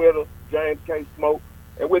 Twitter, James K. Smoke.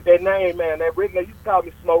 And with that name, man, that written, they used to call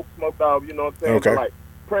me Smoke Dog, you know what I'm saying? Okay. But like,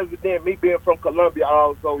 president, me being from Columbia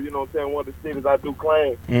also, you know what I'm saying, one of the cities I do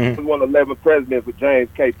claim, was one of the 11 presidents with James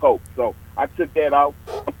K. Polk. So I took that out.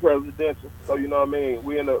 I'm presidential. So, you know what I mean?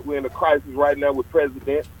 We're in a crisis right now with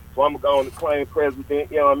president. So I'm going to claim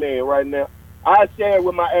president, you know what I mean, right now. I share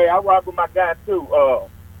with I rock with my guy too.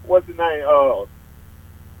 What's his name?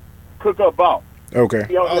 Cook Up Boss. Okay.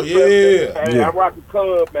 I rock with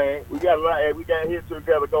Cub, man. We got a lot. We got history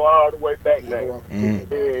together, go all the way back now.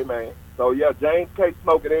 Yeah, man. So yeah, James K.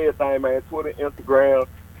 Smoking everything, man. Twitter, Instagram,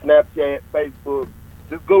 Snapchat, Facebook.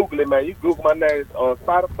 Just Google it, man. You Google my name on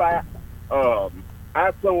Spotify,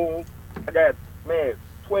 iTunes. I got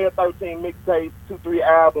 12, 13 mixtapes, 2, 3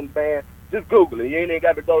 albums, man. Just Google it. You ain't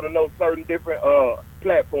got to go to no certain different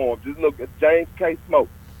platforms. Just look at James K. Smoke.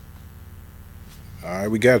 All right,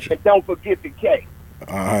 we got you. And don't forget the K.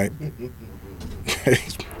 All right.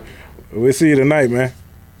 We'll see you tonight, man.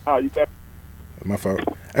 Oh, you better. My fault.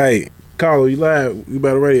 Hey, Carlo, you live. You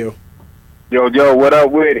Battle Radio. Yo, what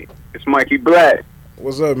up with it? It's Mikey Black.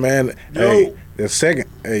 What's up, man? Hey, the second,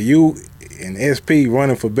 you and SP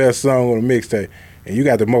running for best song on the mixtape, and you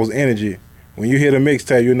got the most energy. When you hear the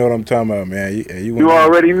mixtape, you know what I'm talking about, man. You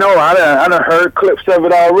already know. I done heard clips of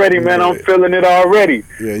it already, man. I'm feeling it already.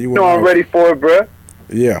 Yeah, you know I'm ready for it, bruh.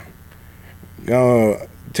 Yeah.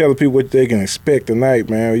 Tell the people what they can expect tonight,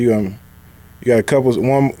 man. You got a couple.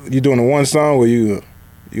 You doing the one song, or you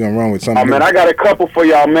gonna run with something? Oh man, I got a couple for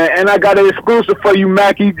y'all, man, and I got an exclusive for you,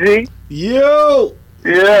 Mackie G. Yo.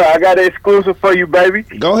 Yeah, I got an exclusive for you, baby.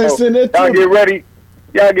 Go ahead, send it. Y'all get ready.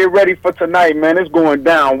 Y'all get ready for tonight, man. It's going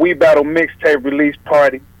down. We Battle mixtape release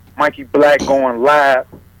party. Mikey Black going live.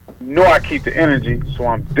 You know I keep the energy, so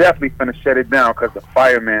I'm definitely finna shut it down because the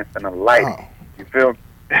fireman's finna light it. You feel me?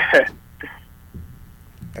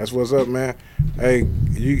 That's what's up, man. Hey,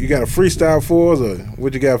 you got a freestyle for us, or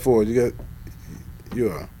what you got for us?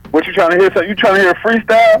 What you trying to hear? So you trying to hear a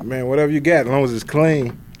freestyle? Man, whatever you got, as long as it's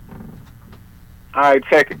clean. All right,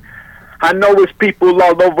 check it. I know it's people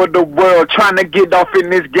all over the world trying to get off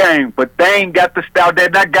in this game, but they ain't got the style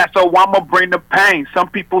that I got, so I'ma bring the pain. Some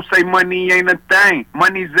people say money ain't a thing.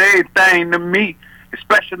 Money's everything to me,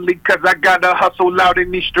 especially 'cause I gotta hustle out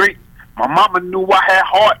in these streets. My mama knew I had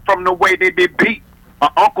heart from the way that it beat. My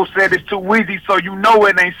uncle said it's too easy, so you know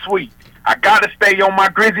it ain't sweet. I gotta stay on my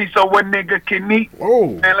grizzy so a nigga can eat. Oh.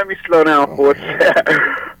 Man, let me slow down for a second.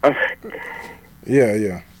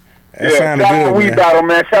 Yeah. That Yeah, sounded shout out good, We man. Battle,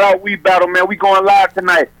 man. Shout out We Battle, man. We going live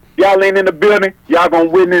tonight. Y'all ain't in the building. Y'all gonna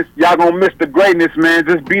witness. Y'all gonna miss the greatness, man.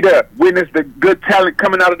 Just be there. Witness the good talent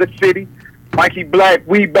coming out of the city. Mikey Black,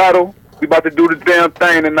 We Battle. We about to do this damn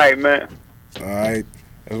thing tonight, man. All right.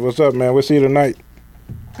 That's what's up, man. We'll see you tonight.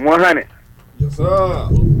 100. Yes, sir.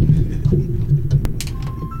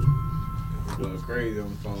 Going crazy on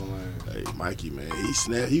the phone line. Hey, Mikey, man,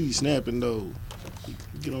 he be snapping though. He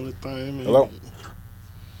get on the thing, man. Hello.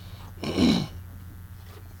 Yeah,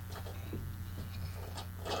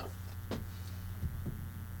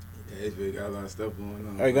 it's really got a lot of stuff going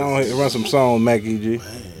on. Hey, go on ahead and run some songs, Mac E.G.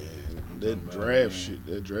 That draft shit.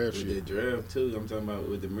 That draft With shit. the draft too. I'm talking about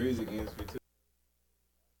with the music industry too.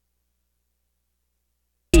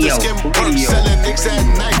 DJ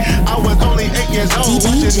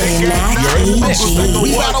Mac E.G.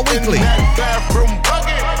 We Battle Weekly.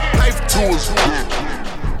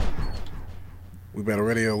 We Battle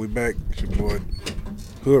Radio. We back. It's your boy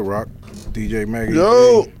Hood Rock, DJ Mac E.G.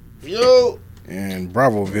 Yo. And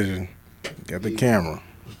Bravo Vision. Got the camera.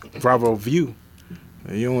 Bravo View.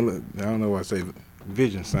 You don't. I don't know why I say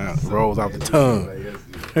vision sound rolls off the tongue.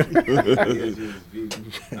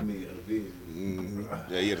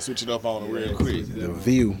 Yeah, you had to switch it up on it real quick. The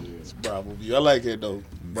View. It's Bravo View. I like that though.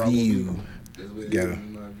 Bravo View. Got a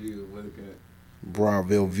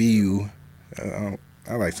Bravo View.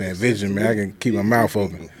 I like saying vision, man. I can keep my mouth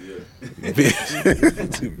open. View.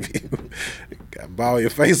 Got to ball your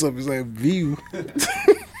face up and say view.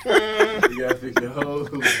 You gotta fix your whole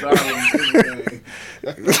problem.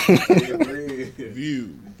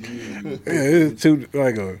 View. Yeah, it's two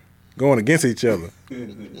like going against each other.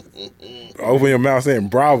 Open your mouth saying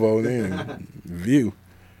bravo, then view.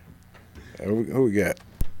 Who we got?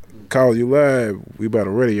 Call you live. We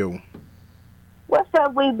Battle Radio. What's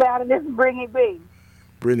up, We Battle? This is Brittany B.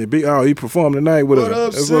 Brittany B. Oh, you performed tonight with us. What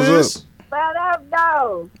up, That's sis? what's up. What up,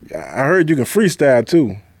 though? I heard you can freestyle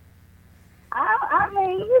too. I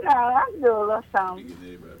mean, you know, I can do a little something.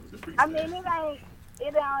 I mean,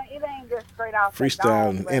 it ain't just straight off the Freestyle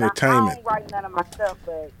dome, and but entertainment. I don't write none of my stuff,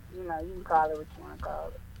 but you know, you can call it what you want to call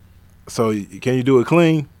it. So can you do it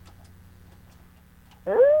clean?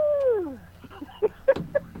 Ooh.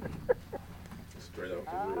 Straight off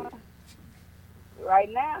the roof. Right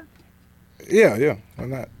now, Yeah. Why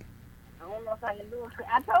not? I don't know if I can do it.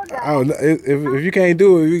 I told you. Oh, if you can't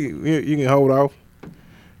do it, you can hold off.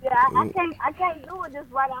 Yeah, I can't do it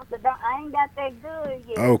just right off the dome. I ain't got that good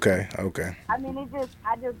yet. Okay. I mean, it just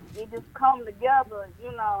come together,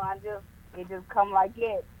 you know. It just come like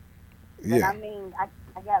it. But Yeah. I mean, I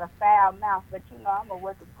got a foul mouth, but you know, I'm a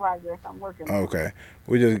work in progress. I'm working on it. Okay.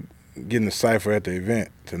 We're just getting the cipher at the event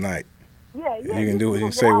tonight. Yeah. You can do it. You can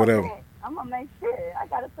get say out whatever. there. I'm gonna make sure. I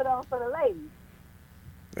gotta put on for the ladies.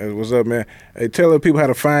 That's what's up, man. Hey, tell the people how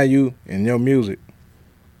to find you and your music.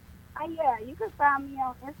 Yeah, you can find me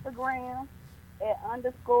on Instagram at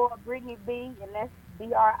 _Brittany B, and that's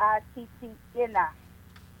BRITTNI.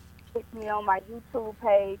 Hit me on my YouTube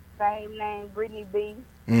page, same name, Brittany B.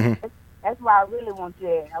 Mm-hmm. That's why I really want you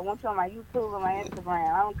at. I want you on my YouTube and my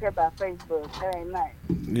Instagram. I don't care about Facebook. That ain't nice.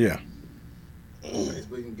 Yeah.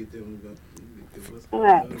 We can get them.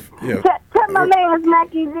 Right. Yeah. Tell my man's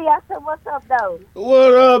Mackie Z. I said, what's up, though?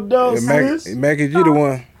 What up, though, Yeah, sis? Mackie G the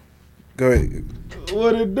one. Go ahead.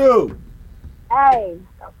 What it do? Hey,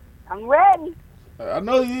 I'm ready. I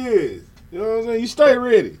know you is. You know what I'm saying? You stay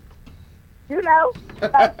ready. You know, you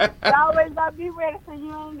always gotta be ready, so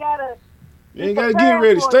you ain't gotta. You ain't gotta get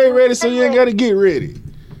ready. Stay ready so you ain't gotta get ready.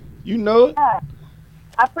 You know it. I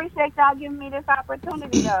appreciate y'all giving me this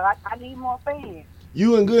opportunity, though. I need more fans.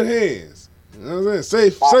 You in good hands. You know what I'm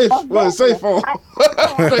saying? Safe phone. Safe phone.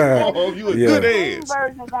 You in Yeah. good hands.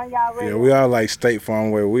 Versions on y'all radio. Yeah, we all like State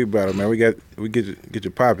Farm where we battle, man. We get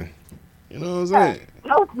you popping. You know what I'm saying?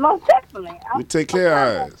 Most definitely. We take care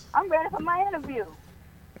of ours. I'm ready for my interview.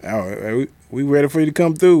 Oh, we ready for you to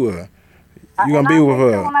come through. You gonna be with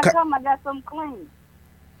her? When I come, I got something clean.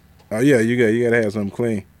 Oh yeah, you gotta have something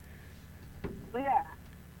clean. Yeah.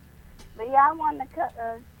 But yeah, I wanted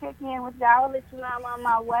to check in with y'all, let you know I'm on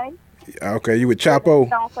my way. Okay, you with Chapo?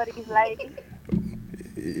 For these ladies.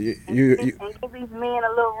 You and give these men a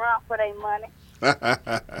little run for their money.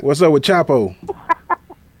 What's up with Chapo?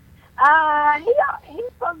 He's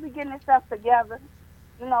supposed to be getting himself together.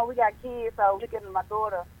 You know, we got kids, so we're getting my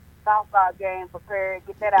daughter softball game prepared,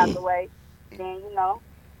 get that out of the way. Then, you know,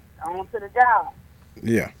 on to the job.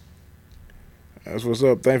 Yeah. That's what's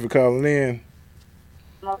up. Thanks for calling in.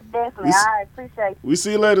 Most definitely. All right, appreciate it. We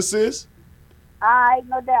see you later, sis. All right,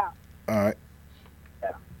 no doubt. All right.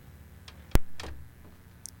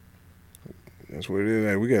 That's what it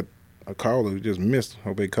is. We got a caller who just missed.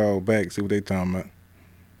 Hope they call back, see what they talking about.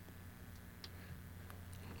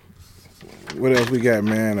 What else we got,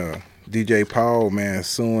 man? DJ Paul, man,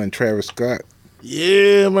 suing Travis Scott.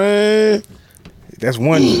 Yeah, man. That's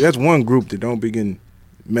one group that don't be getting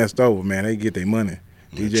messed over, man. They get their money.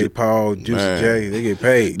 DJ Paul, Juicy J, they get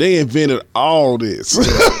paid. They invented all this.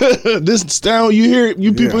 This style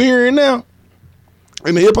you people hearing now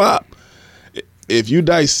in the hip hop. If you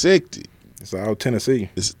dissect it, it's all Tennessee.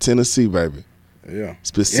 It's Tennessee, baby. Yeah.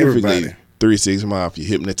 Specifically, 3 6 Mafia,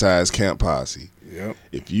 Hypnotized Camp Posse. Yep.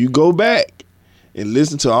 If you go back and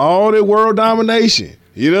listen to all that world domination,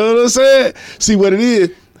 you know what I'm saying? See what it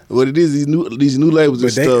is. What it is, these new labels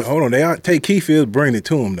and stuff. Hold on, Tay Keith is bringing it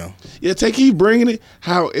to him though. Yeah, Tay Keith bringing it.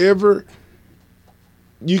 However,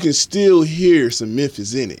 you can still hear some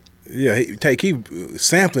Memphis in it. Yeah, Tay Keith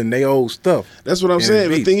sampling their old stuff. That's what I'm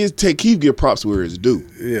saying. The thing is, Tay Keith get props where it's due.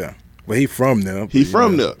 Yeah, but he from there. He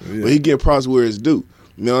from there, but he get props where it's due.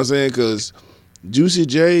 You know what I'm saying? Because Juicy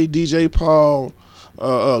J, DJ Paul,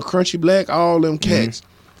 Crunchy Black, all them cats.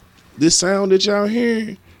 This sound that y'all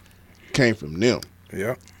hearing came from them.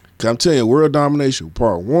 Yeah. I'm telling you, World Domination,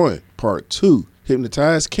 Part 1, Part 2,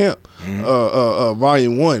 Hypnotized Camp,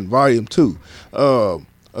 Volume 1, Volume 2,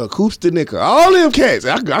 Coops the Nigga, all them cats.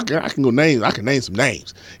 I can go names. I can name some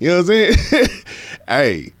names. You know what I'm saying?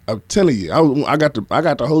 Hey, I'm telling you, I got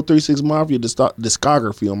the whole 3 6 Mafia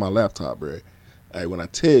discography on my laptop, bro. Hey, when I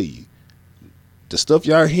tell you, the stuff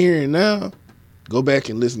y'all hearing now, go back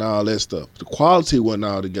and listen to all that stuff. The quality wasn't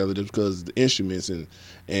all together just because the instruments and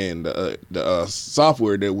the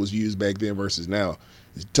software that was used back then versus now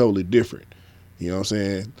is totally different. You know what I'm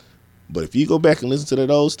saying? But if you go back and listen to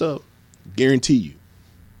that old stuff, I guarantee you,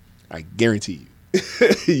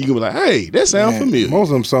 you gonna be like, hey, that sounds familiar. Most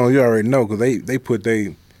of them songs you already know because they put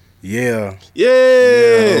they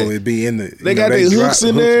it be in the. They got their hooks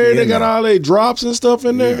in there. They got all their drops and stuff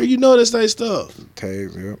in there. You know that's their stuff.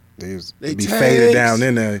 Tags, yep. They be tags. faded down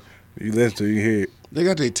in there. You listen to, you hear it. They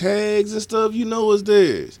got their tags and stuff. You know what's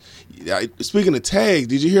theirs. Speaking of tags,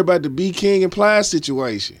 did you hear about the B King and Plies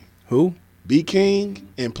situation? Who? B King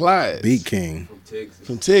and Plies. B King.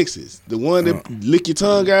 From Texas. The one that lick your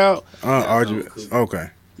tongue out. Okay.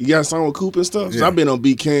 You got a song with Coop and stuff? Yeah. So I've been on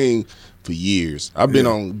B King for years. I've been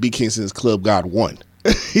on B King since Club God 1.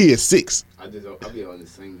 He is 6. I be on the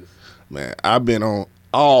singles. Man, I've been on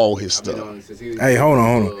all his stuff. Hey, hold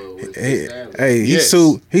on. Hey, he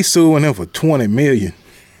suing him for $20 million.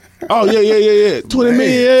 Oh yeah. 20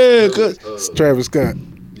 million, yeah. Travis Scott.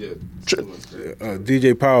 Yeah.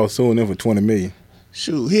 DJ Paul suing him for $20 million.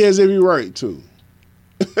 Shoot, he has every right to.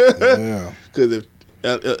 Yeah.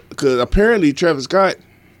 Because apparently Travis Scott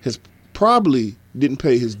has probably didn't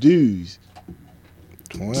pay his dues.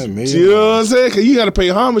 $20 million. You know what I'm saying? Because you got to pay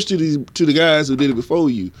homage to the guys who did it before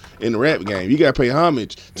you in the rap game. You got to pay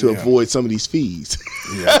homage to avoid some of these fees.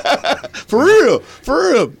 Yeah. For real.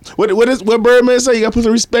 What Birdman say? You got to put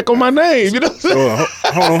some respect on my name. You know.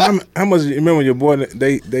 Hold on. How much? You remember your boy?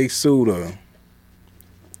 They sued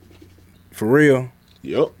for real.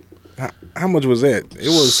 Yep. How much was that? It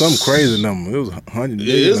was some crazy number. It was 100 million.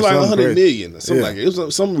 Yeah, it was like 100 million or something like that. It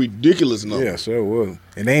was some ridiculous number. Yeah, sure it was.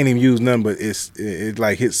 And they ain't even used nothing, but it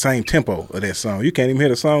like hit the same tempo of that song. You can't even hear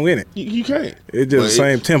the song in it. You can't. It's just the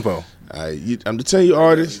same tempo. I'm to tell you,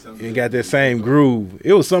 artists, you got that same groove.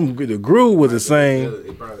 It was the groove was the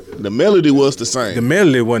same. The melody was the same. The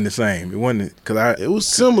melody wasn't the same. It wasn't it was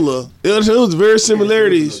similar. It was very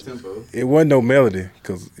similarities. It wasn't no melody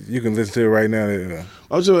because you can listen to it right now. It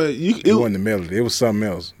wasn't the melody. It was something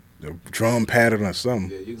else. The drum pattern or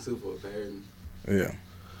something. Yeah, you can sue for a pattern. Yeah.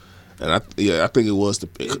 And I think it was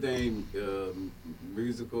anything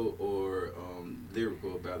musical or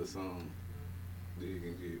lyrical about a song that you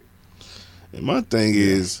can get. And my thing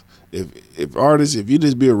is, if artists, if you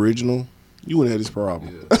just be original, you wouldn't have this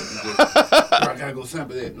problem. Yeah. I gotta go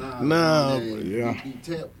sample that. Nah. Yeah. You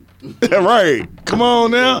tap. Right. Come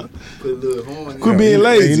on now. Put a little horn. Quit being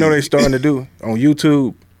lazy. You know they starting to do on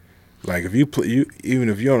YouTube. Like if you play, even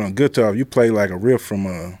if you're on a guitar, if you play like a riff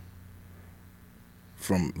from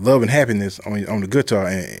Love and Happiness on the guitar,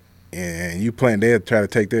 and you playing, they'll try to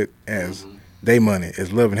take that as they money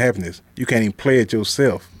as Love and Happiness. You can't even play it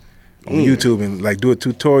yourself on YouTube and like do a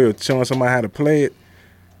tutorial showing somebody how to play it.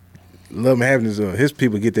 Love and Happiness, his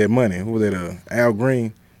people get that money. Who was that? Al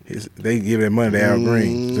Green. They give that money to Al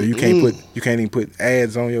Green, so you can't even put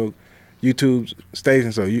ads on your YouTube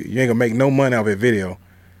station. So you ain't gonna make no money off that video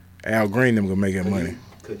Al Green them gonna make that money.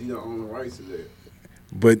 Because you don't own the rights to that.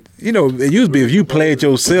 But you know, it used to be if you play it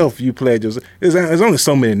yourself, you play it yourself. There's only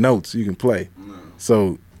so many notes you can play. No.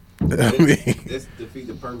 So I mean, that's defeat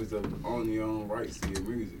the purpose of owning your own rights to your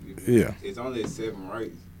music. Yeah. It's only 7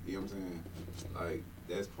 rights. You know what I'm saying? Like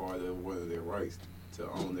that's part of one of their rights to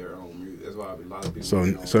own their own music. That's why a lot of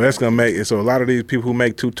people. So that's gonna make it. So a lot of these people who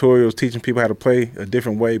make tutorials teaching people how to play a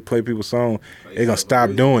different way, play people's song, they're gonna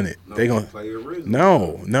stop doing it. They're gonna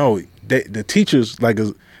no. The teachers like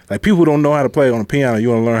people who don't know how to play on the piano. You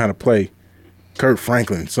want to learn how to play Kurt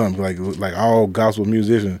Franklin, something like all gospel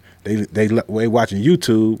musicians. They watching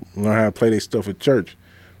YouTube learn how to play their stuff at church.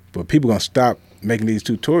 But people gonna stop making these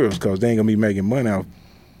tutorials because they ain't gonna be making money off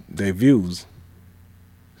their views.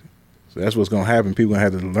 So that's what's gonna happen. People gonna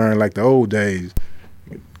have to learn like the old days.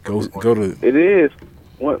 Go to. It is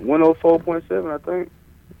 104.7, I think.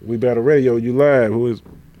 We Battle Radio. You live? Who is?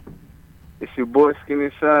 It's your boy Skinny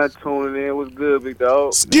Shine tuning in. What's good, big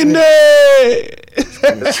dog? Skinny.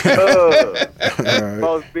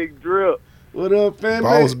 Boss Big Drip. What up, fam?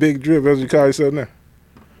 Boss Big Drip, as you call yourself now.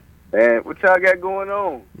 Man, what y'all got going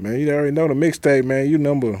on? Man, you already know the mixtape, man.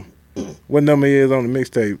 What number is on the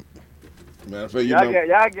mixtape? Y'all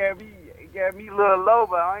got me a little low,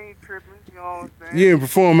 but I ain't tripping. You know what I'm saying? You didn't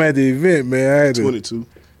perform at the event, man. I had 22.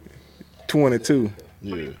 22.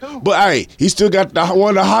 Yeah. But hey, he still got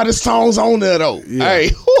one of the hottest songs on there though. Yeah.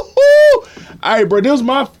 Hey, hey, bro,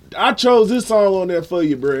 I chose this song on there for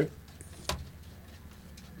you, bro.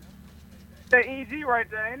 That EG right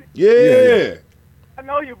there, ain't it? Yeah. I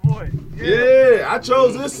know your boy. Yeah, I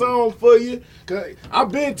chose this song for you. Cause I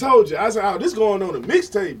been told you. I said, oh, this going on the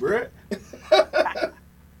mixtape, bro.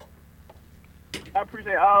 I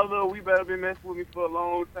appreciate all the love. We better been messing with me for a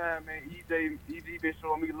long time, man. EG been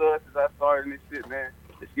showing me love since I started this shit, man.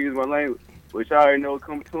 Excuse my language. Which I already know.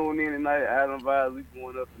 Come tune in tonight. Island Vibes, we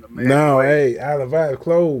going up in the man. No, hey, Island Vibes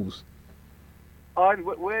closed. Oh,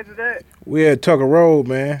 where's it at? We at Tucker Road,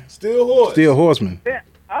 man. Still Horseman. Yeah,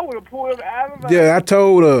 I would have pulled up Island Vibes. Yeah, I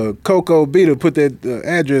told Coco B to put that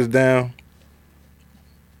address down.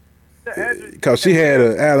 Because she had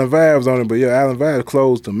Island Vibes on it, but yeah, Island Vibes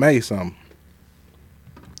closed to May something.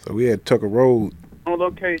 So we had Tucker Road. On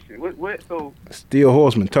location. What? So Steel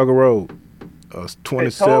Horseman, Tucker Road.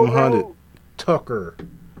 2700 Tucker.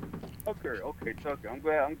 Okay, Tucker. I'm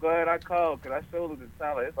glad I called because I showed it the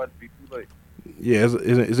time. Like it's about to be too late. Yeah,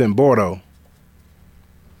 it's in Bordeaux.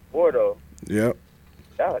 Bordeaux. Yep.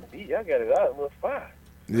 Y'all got it out a little far.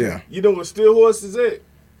 Yeah. You know what Steel Horse is at?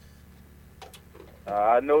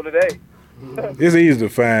 I know today. It's easy to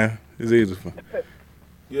find.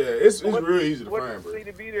 Yeah, it's real easy to find, bro. What's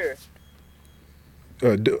to be there?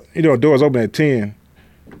 Doors open at 10.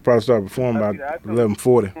 Probably start performing by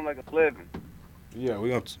 11:40. Like 11. Yeah, we're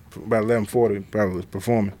going to about 11:40 probably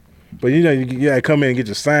performing. But you gotta come in and get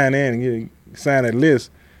your sign in and sign that list.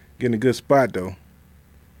 Get in a good spot though.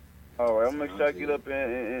 All right, I'm gonna make sure I get up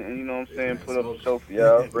and you know what I'm saying, put up a show for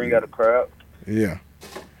y'all, bring out a crowd. Yeah.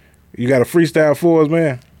 You got a freestyle for us,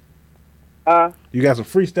 man? Huh? You got some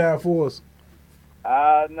freestyle for us?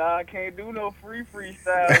 No, I can't do no freestyle,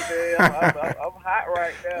 man. I'm hot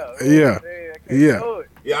right now. You know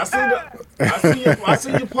Yeah, I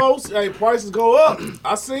see your post. Hey, prices go up.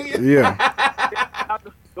 I see it. Yeah.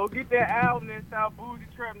 Go get that album in South Bougie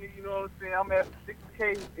Trap, you know what I'm saying? I'm at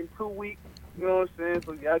 6K in 2 weeks. You know what I'm saying?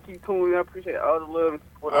 So y'all keep tuning in. I appreciate all the love and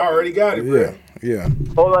support. I already got it, bro. Yeah.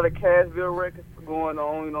 Whole lot of Cashville records going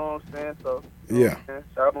on, you know what I'm saying? So yeah.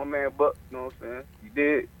 Shout out my man Buck, you know what I'm saying? You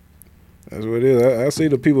did. That's what it is. I see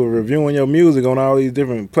the people reviewing your music on all these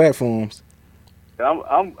different platforms.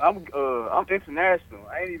 I'm international.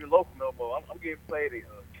 I ain't even local no more. I'm getting played in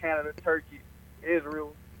Canada, Turkey,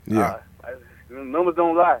 Israel. Yeah. The numbers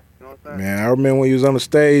don't lie. You know what I'm saying? Man, I remember when you was on the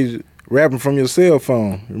stage rapping from your cell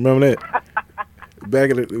phone. Remember that?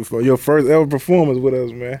 Back for your first ever performance with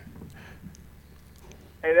us, man.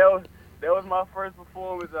 Hey, that was my first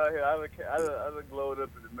performance out here. I glowed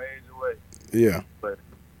up in a major way. Yeah.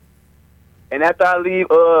 And after I leave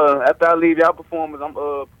y'all performance, I'm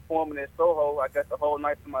performing at Soho. I got the whole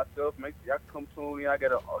night to myself. Make sure y'all come tune in. I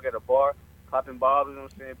got a bar, popping bottles, you know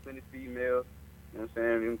what I'm saying, plenty females. You know what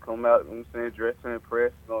I'm saying? You can come out, you know what I'm saying, dress to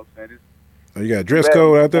impress, you know what I'm saying? You got a dress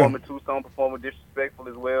code out there? Performing 2 songs, performing Disrespectful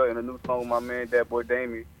as well, and a new song with my man, that boy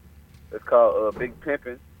Damien. It's called Big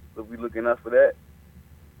Pimpin'. We'll be looking out for that.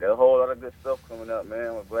 There's a whole lot of good stuff coming up, man.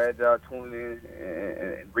 I'm glad y'all tuning in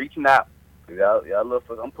and reaching out. Y'all love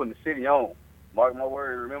us. I'm putting the city on. Mark my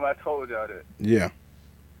word. Remember I told y'all that. Yeah.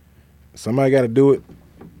 Somebody got to do it.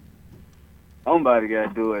 Somebody got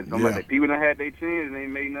to do it. Yeah. People done had their chance and they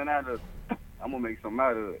ain't made nothing out of it. I'm going to make something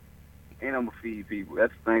out of it. and I'm gonna feed people.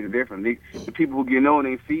 That's the thing different. The people who get known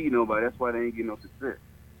ain't feed nobody. That's why they ain't getting no success.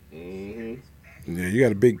 Mm-hmm. Yeah, you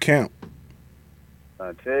got a big camp.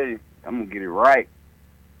 I tell you, I'm gonna get it right.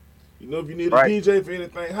 You know, if you need a DJ for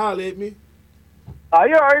anything, holler at me.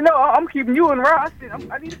 You already know. I'm keeping you in route.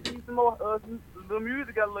 I need to see some more the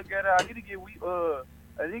music. I look at it. I need to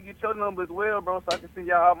get your number as well, bro, so I can send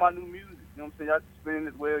y'all all my new music. You know what I'm saying? Y'all can spin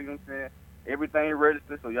as well. You know what I'm saying? Everything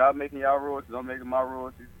registered, so y'all making y'all royalties. I'm making my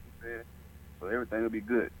royalties. You know what I'm saying? So everything will be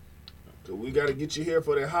good. So we got to get you here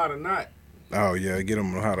for that hot or not. Oh yeah, get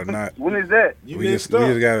them hot or not. When is that? We just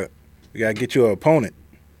gotta get you an opponent.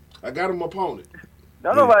 I got him opponent.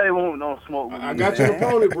 Don't nobody want no smoke with me. I got your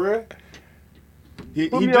opponent, bruh. He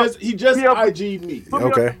just IG'd me. Put me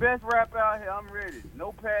up the best rap out here. I'm ready.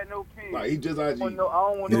 No pad, no pen. Like, he just IG'd. I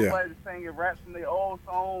don't want nobody to sing and raps from their old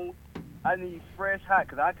songs. I need fresh hot,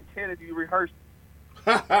 because I can tell if you rehearsed.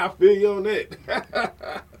 I feel you on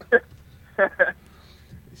that.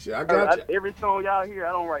 Shit, I got you. Every song y'all hear,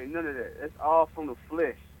 I don't write none of that. It's all from the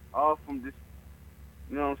flesh. All from this,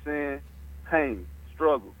 you know what I'm saying? Pain,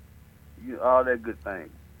 struggle, all that good thing.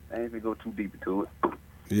 I ain't gonna go too deep into it.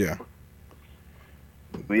 Yeah.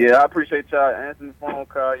 But yeah, I appreciate y'all answering the phone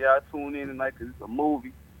call. Y'all tune in tonight because it's a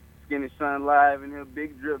movie. Skinny Shine live in here,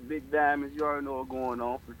 big drip, big diamonds. You already know what's going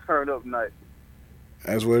on. For turn up night.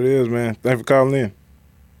 That's what it is, man. Thanks for calling in.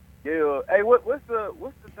 Yeah. Hey, what's the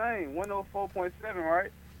thing? 104.7,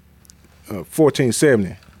 right?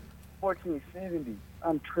 1470. 1470.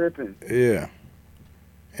 I'm tripping. Yeah.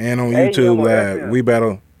 And on YouTube live, We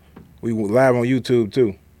Battle. We live on YouTube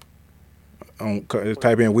too. Just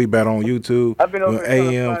type in We Battle on YouTube. I've been over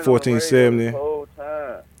AM 1470. The whole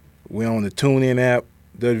time. We on the TuneIn app.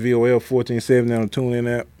 WVOL 1470 on the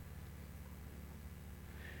TuneIn app.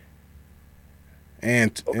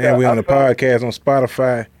 And we on the podcast on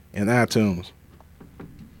Spotify and iTunes.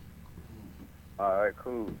 All right,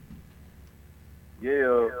 cool.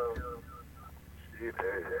 Yeah.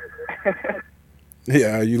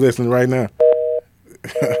 Yeah, you listening right now?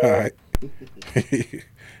 All right.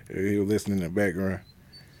 You're listening in the background.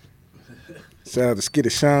 Shout out to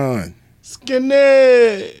Skitty Sean.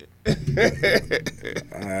 Skinny!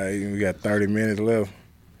 All right, we got 30 minutes left.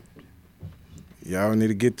 Y'all need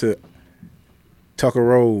to get to Tucker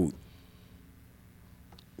Road.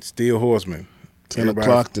 Steel Horseman. 10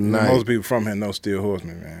 o'clock tonight. Most people from here know Steel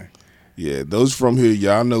Horseman, man. Yeah, those from here,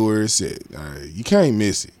 y'all know where it's at. You can't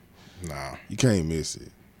miss it. Nah. You can't miss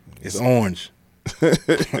it. It's orange.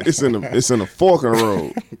 It's in a fork in the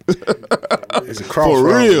road. It's a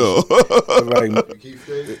crossroads. For real.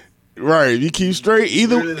 Right, if you keep straight, you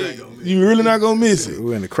really not gonna miss it.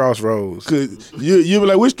 We're in the crossroads. Cause you'll be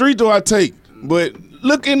like, which street do I take? But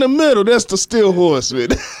look in the middle, that's the Steel Horseman.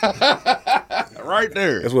 Right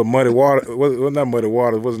there. That's what Muddy Water. Well, not Muddy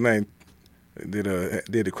Water. What's his name? Did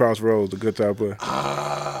the Crossroads, the guitar player.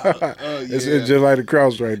 It's just like the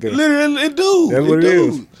cross right there. Literally, it do. That's what it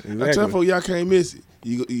is. Exactly. I tell folks, y'all can't miss it.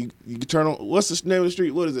 You can turn on. What's the name of the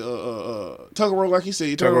street? What is it? Tucker Road, like you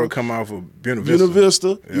said. Tucker Road come off of Buena Vista. Buena Vista.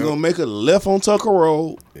 Yep. You're gonna make a left on Tucker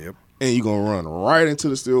Road. Yep. And you're gonna run right into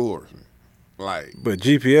the Steel Horseman. But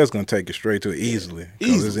GPS gonna take you straight to it easily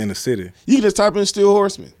because it's in the city. You can just type in Steel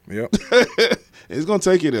Horseman. Yep. It's gonna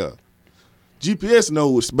take you there. GPS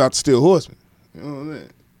knows about the Steel Horseman. You know what I'm saying?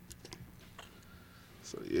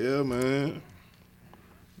 So yeah, man,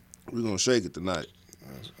 we're gonna shake it tonight.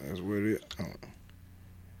 That's what it is.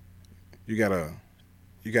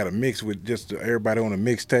 You gotta mix with just everybody on a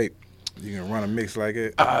mixtape. You can run a mix like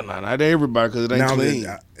it. No, not everybody because it ain't clean.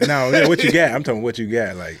 No, what you got? I'm talking what you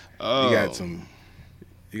got. Like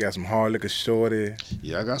you got some hard liquor shorty.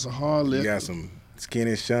 Yeah, I got some hard liquor. You got some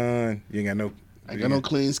skinny Sean. You ain't got no. I got no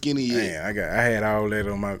clean skinny yet. Man, I had all that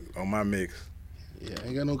on my mix. Yeah, I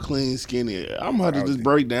ain't got no clean skinny. I'm about to just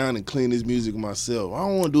break down and clean this music myself. I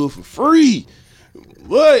don't want to do it for free,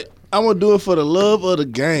 but I want to do it for the love of the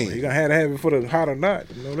game. You're going to have it for the hot or not.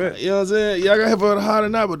 You know that? You know what I'm saying? Yeah, I got to have it for the hot or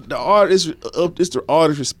not, but the artist, it's the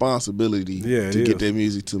artist's responsibility to get that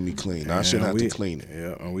music to me clean. I shouldn't have to clean it.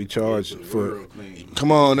 Yeah, and we charge for.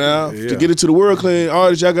 Come on now. Yeah. To get it to the world clean,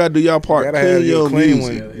 artists, y'all got to do y'all part. You got to have your clean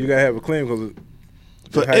music. One. You got to have a clean because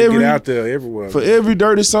get out there everywhere. For every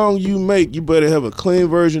dirty song you make, you better have a clean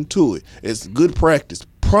version to it. It's good practice.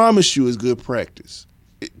 Promise you it's good practice.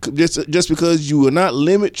 Just because you will not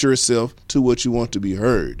limit yourself to what you want to be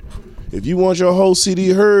heard. If you want your whole CD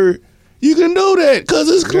heard, you can do that because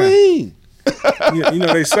it's clean. You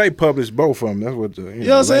know, they say publish both of them. That's what you know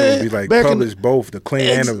what I'm saying? Be like publish both the clean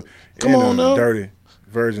and the dirty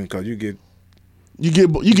version because you get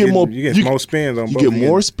more spins on both. You get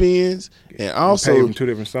more spins, and also you pay them two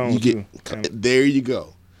different songs. There you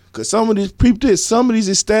go. Cause some of these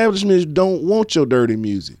establishments don't want your dirty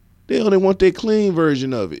music. They only want their clean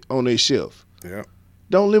version of it on their shelf. Yeah.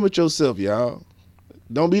 Don't limit yourself, y'all.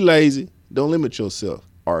 Don't be lazy. Don't limit yourself,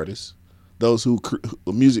 artists. Those who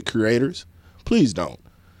music creators, please don't.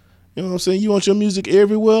 You know what I'm saying? You want your music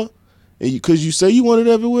everywhere, and because you say you want it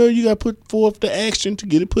everywhere, you got to put forth the action to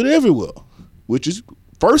get it put everywhere. Which is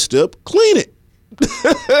first step, clean it.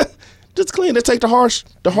 Just clean it. Take the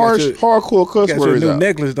hardcore cuss got words your new out.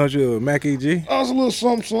 necklace, don't you, Mac E.G.? I was a little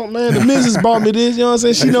something, man. The missus bought me this, you know what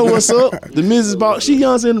I'm saying? She know what's up. The missus bought, you know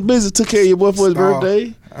what I'm saying? The missus took care of your boy for his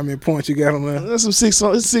birthday. How many points you got on there? That's some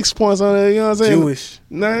 6 points on there, you know what I'm saying? Jewish.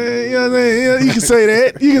 Nah, you know what I'm saying? Yeah, you can say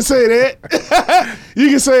that. You can say that. You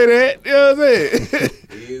can say that. You know what I'm saying?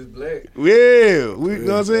 He is black. Yeah. We, you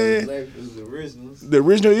know what I'm saying? Black is the originals. The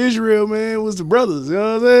original Israel, man, was the brothers, you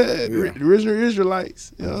know what I'm saying? Yeah. The original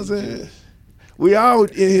Israelites, you know what I'm saying? We all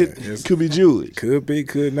in here could be Jewish. Could be,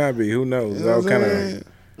 could not be. Who knows? You know all what kind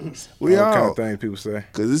I'm of We all kind of things people say.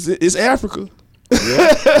 Because it's Africa. Yeah,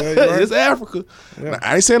 you're right. It's Africa. Yeah. Now,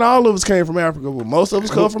 I ain't saying all of us came from Africa, but most of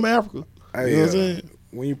us come from Africa. Hey, you know what I'm saying?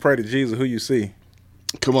 When you pray to Jesus, who you see?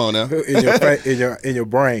 Come on now. in your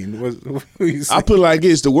brain, who you see? I put it like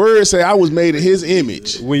this. The word say I was made in his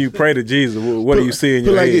image. When you pray to Jesus, what do you see in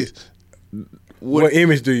your like head? this. What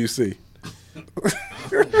image do you see?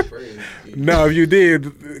 No, if you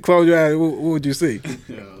did, close your eyes, what would you see?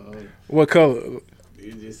 What color?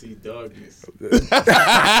 You just see darkness.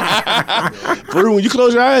 For real, when you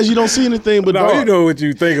close your eyes, you don't see anything but dark. You know what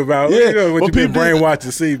you think about. Yeah, You know what but you've been people- brainwashed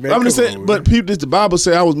to see, man. I'm just Come saying, on, but man. people, the Bible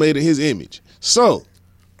say I was made in his image. So,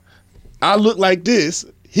 I look like this.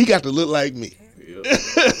 He got to look like me.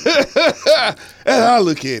 That's how I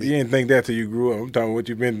look at it. You didn't think that till you grew up. I'm talking what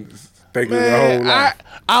you've been thinking your Man, whole life.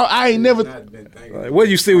 I ain't never. Like, what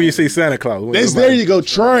do you see when you see Santa Claus? There you go.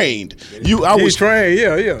 Trained. I was trained.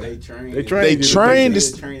 Yeah. They trained. They trained.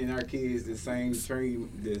 They're training our kids the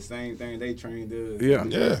same thing they trained us. Yeah.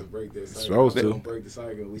 We Yeah. have to break that cycle. Supposed We to. don't break the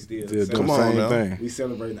cycle. We still Still celebrate. doing the same thing. We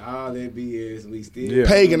celebrating all that BS. We still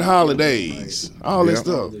pagan holidays, all that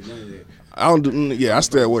stuff. I don't do. I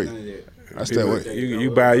stay away. I stay away.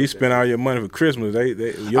 You spend all your money for Christmas.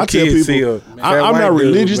 Your I tell kids see people, a fat I'm white not dude,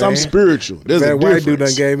 religious. man. I'm spiritual. There's Fat a white dude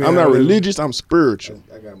difference. done gave me I'm not all this- religious. I'm spiritual.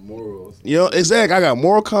 I got morals. You know, exactly. I got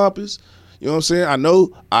moral compass. You know what I'm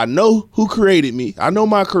saying? I know who created me. I know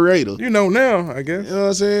my creator. You know now, I guess. You know what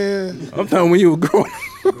I'm saying? I'm talking when you were growing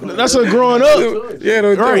up. That's what growing up. Yeah,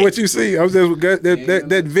 no, Right. what you see. I was just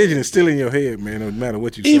that vision is still in your head, man. No matter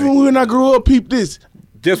what you say. Even when I grew up, peep this.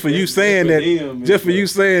 Just for you saying that, just for you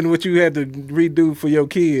saying what you had to redo for your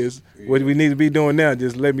kids, what we need to be doing now,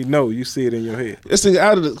 just let me know. You see it in your head. This thing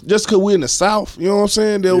just because we're in the South, you know what I'm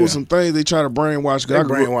saying? There was some things they try to brainwash. They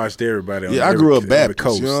brainwashed everybody. I grew up Baptist.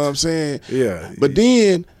 Coast. You know what I'm saying? Yeah. But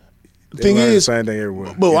then the thing is, same thing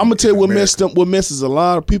everywhere. but I'm gonna tell you what America. what messes a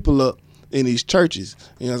lot of people up in these churches.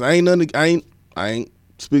 You know, I ain't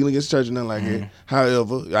speaking against the church or nothing like that.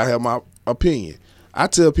 However, I have my opinion. I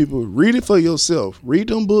tell people, read it for yourself. Read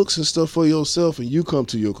them books and stuff for yourself, and you come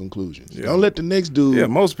to your conclusions. Yeah. Don't let the next dude. Yeah,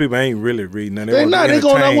 most people ain't really reading nothing. They not. They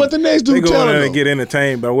going on what the next dude They go telling in there them. to get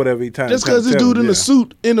entertained by whatever he time. Just because this dude in the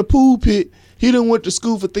suit in the pool pit, he done went to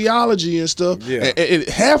school for theology and stuff. Yeah. And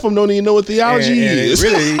half of them don't even know what theology and is.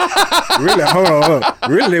 really, hold on.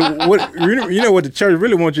 Really, you know what the church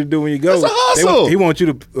really wants you to do when you go? It's a hustle. He wants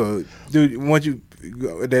you to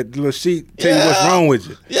that little sheet tell you what's wrong with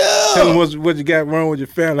you. Yeah. Tell them what you got wrong with your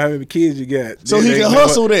family, how many kids you got. So he can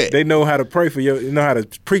hustle that. They know how to pray for you. Know how to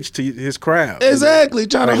preach to his crowd. Exactly.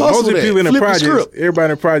 Trying to hustle most of the that. people in the Flip the project, script. everybody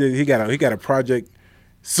in the project, he got a project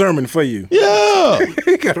sermon for you. Yeah.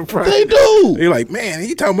 He got a project. They do. You're like, man,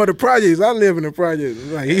 he talking about the projects. I live in the project.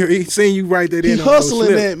 Like he seen you write that He in. on hustling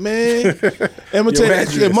slip. that, man. And I'm gonna Your tell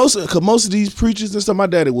you, address. most of these preachers and stuff, my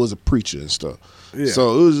daddy was a preacher and stuff. Yeah.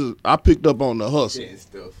 So it was I picked up on the hustle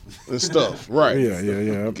and stuff. Right.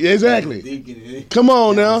 Yeah. Exactly. Come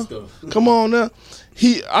on now. Come on now.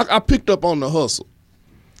 I picked up on the hustle.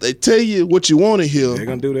 They tell you what you want to hear. They're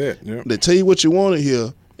gonna do that. Yeah. They tell you what you want to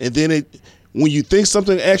hear, and then when you think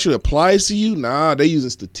something actually applies to you, they using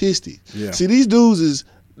statistics. Yeah. See, these dudes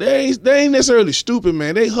they ain't necessarily stupid,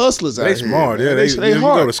 man. They hustlers out They here. smart, man. yeah. They You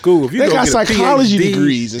hard. go to school. If you they go got get a psychology PhD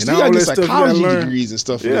degrees and and stuff. You all got that stuff you gotta psychology learn. degrees and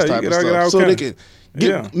stuff for Yeah, this you type get of all stuff, so they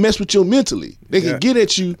kinds. can mess with you mentally. They can get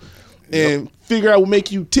at you and figure out what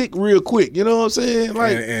make you tick real quick. You know what I'm saying?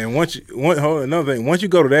 Like, and another thing, once you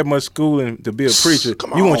go to that much schooling to be a preacher,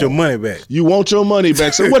 you want your money back. You want your money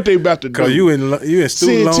back. So what they about to do? Because you in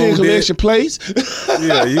student loan debt. Collection place.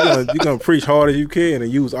 Yeah, you're gonna preach hard as you can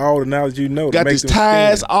and use all the knowledge you know. Got to make this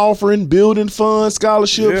tithes, offering, building fund,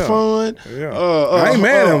 scholarship fund. Yeah. I ain't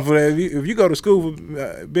mad at them for that. If you go to school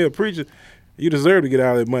for be a preacher, you deserve to get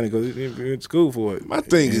all that money because you're in school for it. My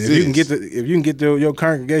thing is if you can get your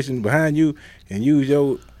congregation behind you and use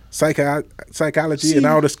your psychology and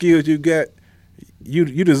all the skills you got,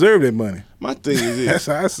 you deserve that money. My thing is this. That's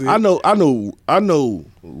how I see it. I know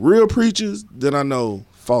real preachers, then I know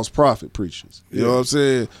false prophet preachers. You know what I'm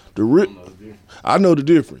saying? I know the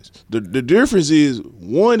difference. The difference is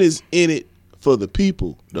one is in it for the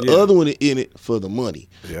people. The other one is in it for the money.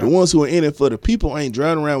 Yeah. The ones who are in it for the people ain't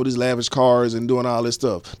driving around with these lavish cars and doing all this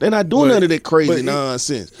stuff. They're not doing none of that crazy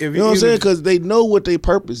nonsense. You know what I'm saying? Because they know what their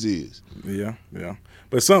purpose is. Yeah.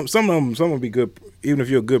 But some of them will be good. Even if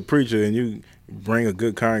you're a good preacher and you bring a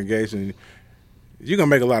good congregation, you're going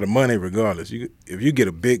to make a lot of money regardless. If you get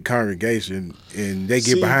a big congregation and they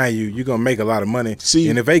get behind you, you're going to make a lot of money.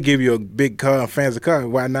 And if they give you a big car, fancy car,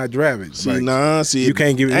 why not drive it? You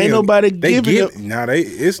can't give it. Ain't nobody giving it.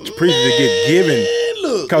 It's preachers that get given.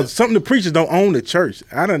 Because some of the preachers don't own the church.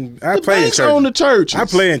 I play in church. Banks own the church. I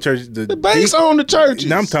play in church. The banks own the churches.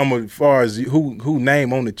 Now I'm talking about as far as who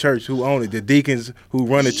name on the church, who own it, the deacons who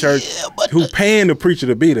run the church, who paying the preacher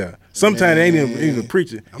to be there. Sometimes they ain't even a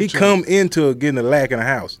preacher. He come into getting a lack in a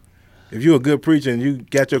house. If you're a good preacher and you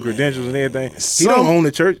got your credentials and everything, he don't own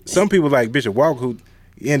the church. Some people like Bishop Walker who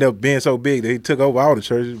end up being so big that he took over all the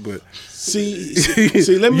churches, but see, he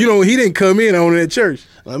didn't come in on that church.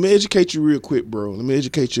 Let me educate you real quick, bro. Let me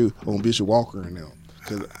educate you on Bishop Walker and them.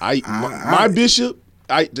 Because my bishop,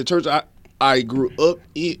 the church I grew up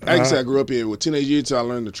in, I can say I grew up in with teenage years until I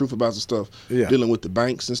learned the truth about some stuff, dealing with the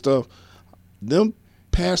banks and stuff. Them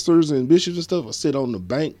pastors and bishops and stuff will sit on the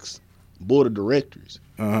bank's board of directors.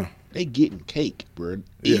 They getting cake, bro.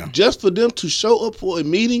 Just for them to show up for a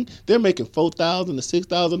meeting, they're making $4,000 to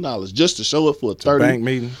 $6,000 just to show up for a 30 bank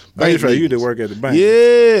meeting. You did work at the bank.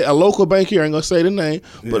 Yeah, a local bank here. I ain't gonna say the name,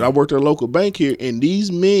 but I worked at a local bank here, and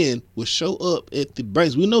these men would show up at the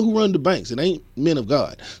banks. We know who run the banks. It ain't men of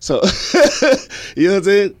God. So you know what I'm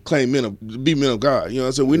saying? Claim be men of God. You know what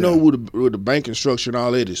I'm saying? We know who the banking structure and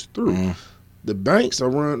all that is through. The banks are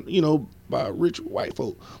run, by rich white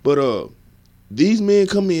folk, but these men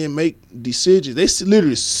come in and make decisions. They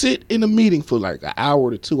literally sit in a meeting for like an hour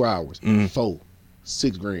to 2 hours,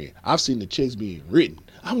 $4,000-$6,000. I've seen the checks being written.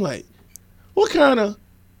 I'm like, what kind of?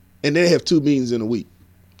 And they have 2 meetings in a week,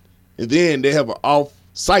 and then they have an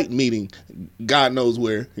off-site meeting, God knows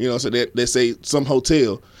where. So they say some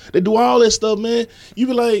hotel. They do all that stuff, man. You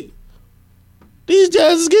be like, these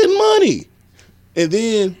guys is getting money, and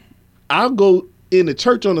then I'll go in the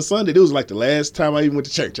church on a Sunday. It was like the last time I even went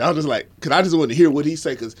to church. I was just like, because I just wanted to hear what he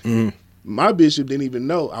said, because my bishop didn't even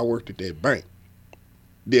know I worked at that bank.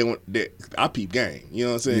 Then I peep game. You know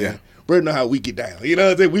what I'm saying? Yeah. Bro, know how we get down. You know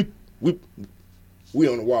what I'm saying? We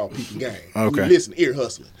on the wall peeping game. Okay. We listen, ear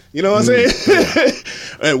hustling. You know what I'm saying?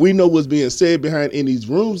 And we know what's being said behind in these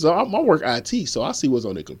rooms. So I work IT, so I see what's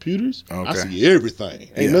on their computers. Okay. I see everything.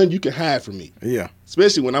 Ain't nothing you can hide from me. Yeah.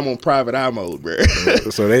 Especially when I'm on private eye mode, bro.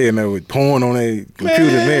 So they end up with porn on their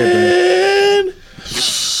computers and everything.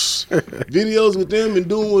 Videos with them and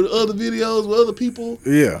doing with other videos with other people.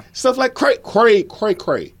 Yeah. Stuff like cray.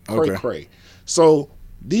 So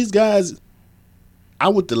these guys,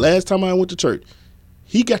 the last time I went to church,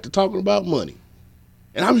 he got to talking about money.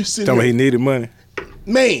 And I'm just sitting there. He needed money.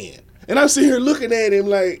 Man. And I'm sitting here looking at him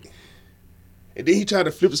like, and then he tried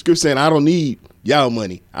to flip the script saying, I don't need y'all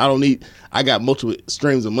money. I got multiple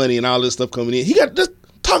streams of money and all this stuff coming in. He got just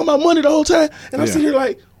talking about money the whole time. And I'm sitting here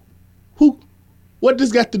like, what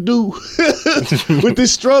this got to do with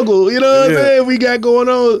this struggle? You know what I'm saying? We got going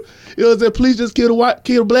on. You know what I'm saying? Police just killed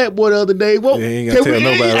a black boy the other day. Well, he ain't gonna tell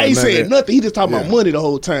nobody. He ain't saying nothing. He just talking about money the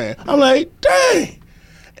whole time. I'm like, dang.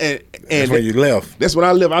 And that's when you left. That's when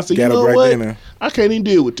I left. I said, you know what? I can't even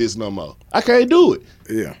deal with this no more. I can't do it.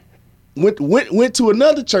 Yeah. Went to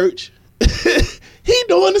another church. He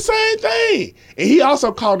doing the same thing. And he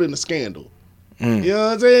also caught in a scandal. You know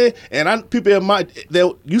what I'm saying? And people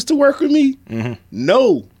that used to work with me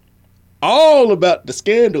know all about the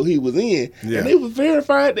scandal he was in. Yeah. And they were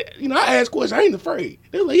verifying that, I asked questions. I ain't afraid.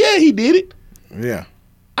 They were like, yeah, he did it. Yeah.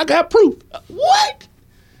 I got proof. What?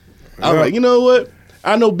 I was like, you know what?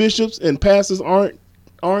 I know bishops and pastors aren't,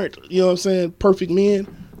 you know what I'm saying, perfect men.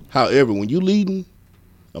 However, when you leading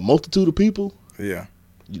a multitude of people,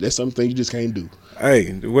 that's something you just can't do.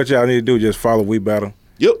 Hey, what y'all need to do is just follow We Battle.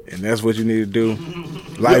 Yep. And that's what you need to do.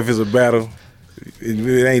 Life is a battle.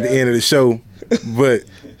 It ain't the end of the show, but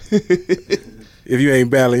if you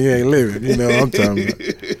ain't battling, you ain't living. You know what I'm talking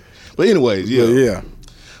about. But anyways, yeah.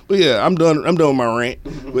 But yeah, I'm done with my rant.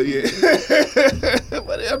 But yeah.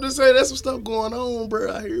 But I'm just saying, there's some stuff going on,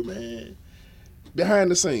 bro, out here, man.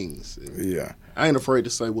 Behind the scenes. Yeah. I ain't afraid to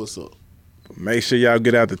say what's up. Make sure y'all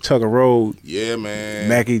get out to Tucker Road. Yeah, man.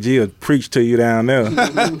 Mackie G will preach to you down there.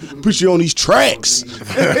 Preach you on these tracks.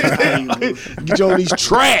 Get you on these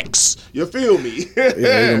tracks. You feel me?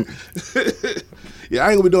 Yeah,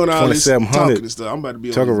 I ain't gonna be doing all this talking and stuff. I'm about to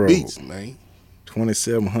be Tucker on these Road. beats, man.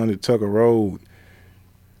 2700 Tucker Road.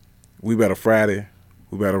 We Battle Friday.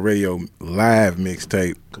 We Battle Radio live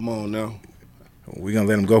mixtape. Come on now. We gonna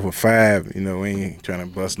let them go for 5. You know, we ain't trying to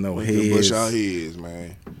bust no heads. Bust our heads,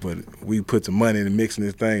 man. But we put some money into mixing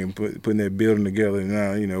this thing and putting that building together. And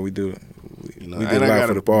now, you know, we do a lot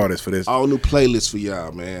for the artists for this. All new playlists for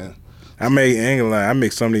y'all, man. I ain't gonna lie, I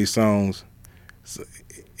mix some of these songs.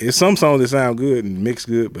 It's some songs that sound good and mix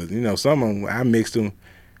good, but you know, some of them I mixed them,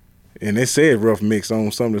 and they said rough mix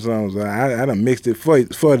on some of the songs. I done mixed it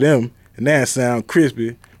for them, and now it sound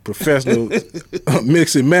crispy, professional,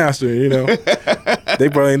 mixing master. You know, they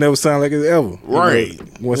probably never sound like it ever. Right. You know,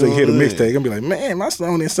 once they hear the mixtape, they gonna be like, man, my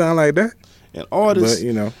song didn't sound like that. And artists, but,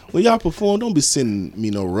 you know, when y'all perform, don't be sending me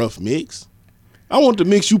no rough mix. I want the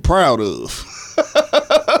mix you proud of.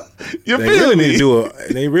 You they feel really me?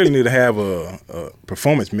 They really need to have a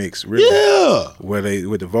performance mix, really. Yeah. Where they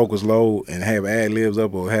with the vocals low and have ad libs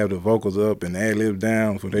up, or have the vocals up and ad libs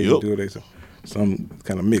down, so they can do some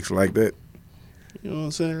kind of mix like that. You know what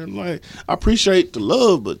I'm saying? Like, I appreciate the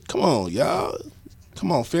love, but come on, y'all.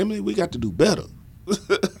 Come on, family. We got to do better.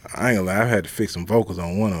 I ain't gonna lie, I had to fix some vocals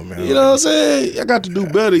on one of them, man. You know what I'm saying? I got to do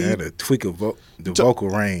better. I had to tweak the vocal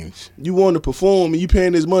range. You want to perform and you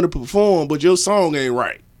paying this money to perform, but your song ain't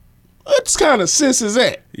right. What kind of sense is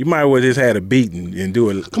that? You might well just had a beat and do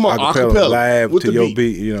it acapella live to your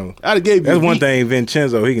beat. You know, I'd have gave you that's a one beat. thing.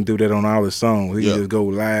 Vincenzo, he can do that on all his songs. He can just go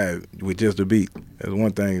live with just the beat. That's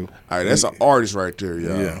one thing. All right, that's an artist right there,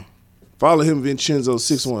 y'all. Yeah. Follow him, Vincenzo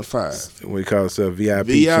 615. We call himself VIP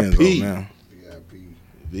Chenzo now.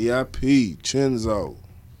 VIP Chenzo.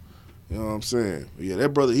 You know what I'm saying? But yeah, that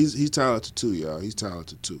brother, he's talented too, y'all. He's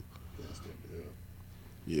talented too.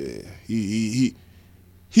 Yeah,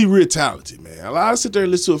 he real talented, man. I sit there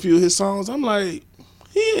and listen to a few of his songs. I'm like,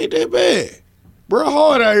 he ain't that bad. Bro,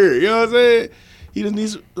 hard out here. You know what I'm saying? He just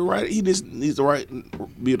needs the right. He just needs the right.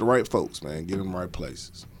 Be the right folks, man. Get in the right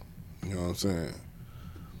places. You know what I'm saying?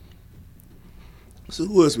 So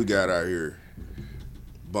who else we got out here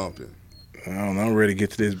bumping? I don't know. I'm ready to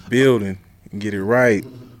get to this building and get it right.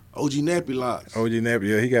 OG Nappy Locks. OG Nappy,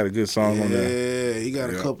 yeah, he got a good song on there. Yeah, he got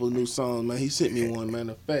a couple of new songs, man. He sent me one, man.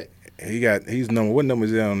 In fact, he's number. What number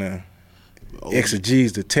is that on there?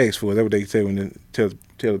 Exegetes the text for. That's what they say when they tell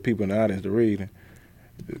the people in the audience to read.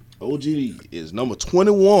 OG is number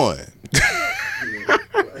 21.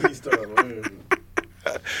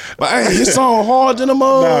 But hey, his song hard than a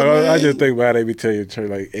mug. No, I just think about how they be telling you church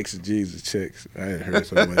like exegetes the checks. I ain't heard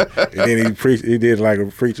so much. And then he did like a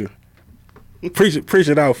preacher. Preach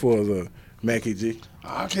it out for us, Mackie G.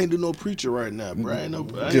 I can't do no preacher right now, bro.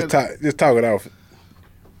 Just talk it off.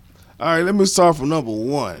 All right, let me start from number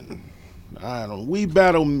 1. All right, We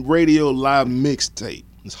Battle Radio Live Mixtape.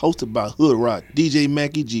 It's hosted by Hood Rock, DJ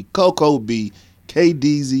Mackie G, Coco B,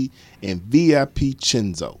 KDZ, and VIP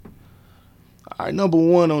Chenzo. All right, number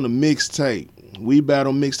 1 on the mixtape. We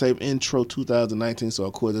Battle Mixtape Intro 2019. So,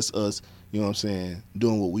 of course, it's us, you know what I'm saying,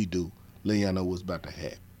 doing what we do, letting y'all know what's about to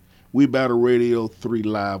happen. We Battle Radio 3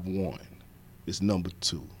 Live 1. It's number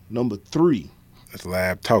 2. Number 3. It's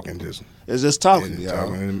live talking. It's just talking,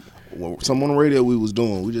 y'all. Some on the radio we was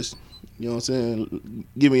doing. We just, you know what I'm saying,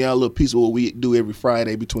 giving y'all a little piece of what we do every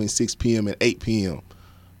Friday between 6 p.m. and 8 p.m.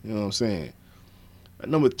 You know what I'm saying?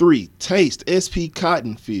 Number 3, Taste, SP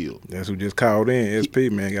Cottonfield. That's who just called in. SP,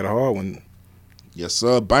 man, got a hard one. Yes,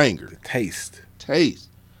 sir, banger. Taste.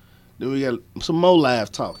 Then we got some more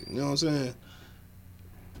live talking. You know what I'm saying?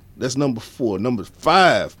 That's number 4. Number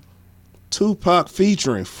 5, Tupac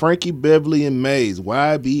featuring Frankie Beverly and Maze,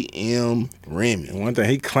 YBM Remy. And one thing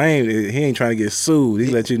he claimed, he ain't trying to get sued. He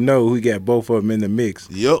let you know he got both of them in the mix.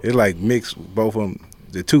 Yep. It's like mixed both of them.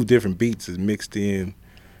 The 2 different beats is mixed in.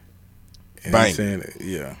 Bang.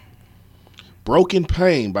 Yeah. Broken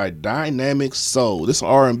Pain by Dynamic Soul. This is an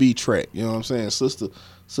R&B track. You know what I'm saying?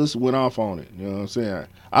 Sister went off on it. You know what I'm saying?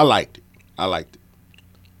 I liked it.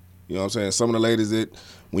 You know what I'm saying? Some of the ladies that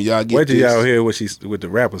when y'all get wait till y'all hear what the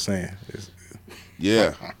rapper saying.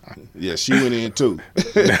 Yeah, she went in too.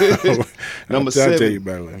 Number I'll 7. tell you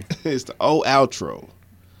about it later. It's the old outro.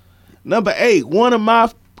 Number 8, one of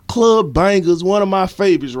my club bangers, one of my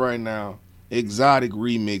favorites right now. Exotic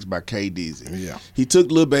remix by K Dizzy. Yeah. He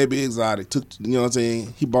took Lil Baby Exotic, you know what I'm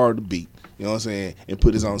saying? He borrowed the beat, you know what I'm saying? And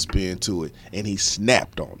put his own spin to it. And he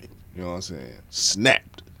snapped on it. You know what I'm saying?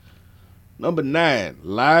 Snapped. Number 9,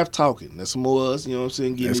 Live Talking. That's some more us, you know what I'm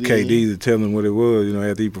saying? That's K Dizzy telling him what it was, you know,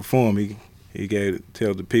 after he performed, he gave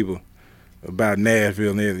tell the people about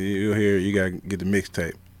Nashville and everything. You'll hear you gotta get the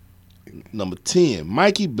mixtape. Number 10,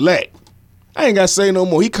 Mikey Black. I ain't got to say no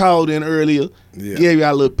more. He called in earlier, gave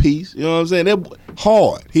y'all a little piece. You know what I'm saying? That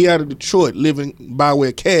hard. He out of Detroit, living by way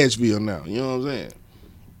of Cashville now. You know what I'm saying?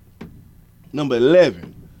 Number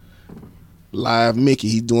 11, Live Mickey.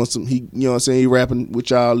 He doing some. You know what I'm saying? He rapping with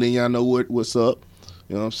y'all, letting y'all know what's up.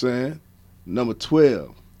 You know what I'm saying? Number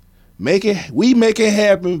 12, We Make It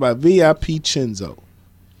Happen by VIP Chenzo.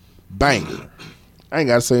 Banger. I ain't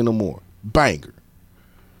got to say no more. Banger.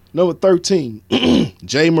 Number 13,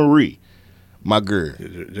 J. Marie. My girl.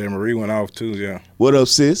 J. Marie went off too, yeah. What up,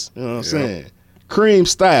 sis? You know what I'm saying? Cream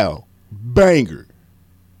Style, banger.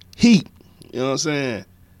 Heat, you know what I'm saying?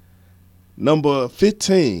 Number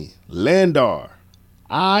 15, Landar,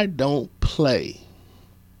 I Don't Play.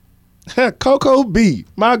 Coco B,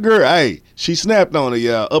 my girl, hey, she snapped on it,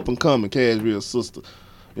 y'all. Up and coming, Cashville sister.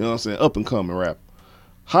 You know what I'm saying? Up and coming rapper.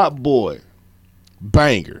 Hot Boy,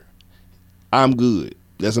 banger. I'm Good.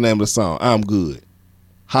 That's the name of the song, I'm Good.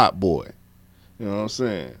 Hot Boy. You know what I'm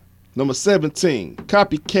saying? Number 17,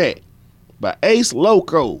 Copycat by Ace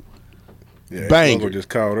Loco. Yeah, banger. Loco just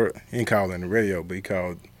called her. He didn't call on the radio, but he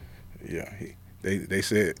called. Yeah, they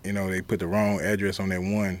said, you know, they put the wrong address on that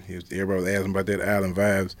one. Everybody was asking about that Island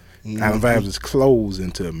Vibes. Mm-hmm. Island Vibes is closed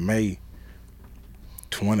until May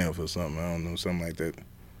 20th or something. I don't know, something like that.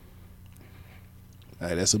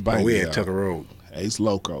 Hey, that's a banger. We at Tucker Road. Ace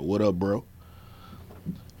Loco, what up, bro?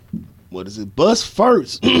 What is it? Bust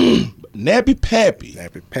First, Nappy Pappy.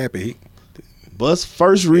 Nappy Pappy. Bust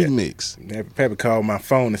First remix. Nappy Pappy called my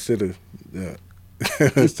phone instead of the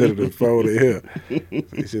phone here.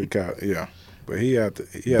 He should have called. Yeah, but he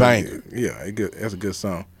banger. That's a good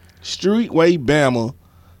song. Streetway Bama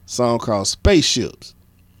song called Spaceships.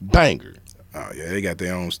 Banger. Oh yeah, they got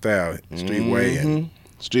their own style. Streetway and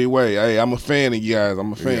Streetway. Hey, I'm a fan of you guys.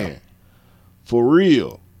 I'm a fan. Yeah. For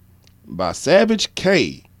Real by Savage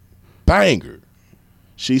K. Banger.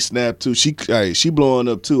 She snapped too. She blowing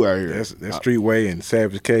up too out here. That's Streetway and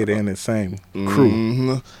Savage K. They're in the same crew.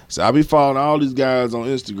 Mm-hmm. So I be following all these guys on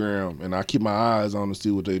Instagram, and I keep my eyes on to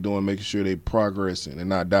see what they doing, making sure they progressing and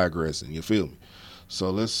not digressing. You feel me? So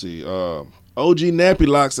let's see. OG Nappy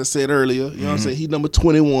Locks, I said earlier. You know what I'm saying? He number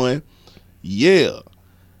 21. Yeah.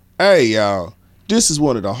 Hey y'all, this is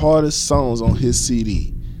one of the hardest songs on his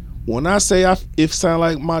CD. When I say it sound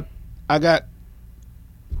like I got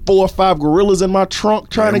 4 or 5 gorillas in my trunk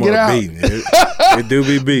trying to get out. It do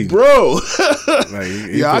be beating, bro.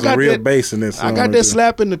 I got real bass in this song. I got that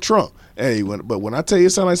slap in the trunk. Hey, but when I tell you it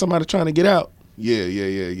sound like somebody trying to get out,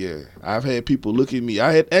 yeah. I've had people look at me.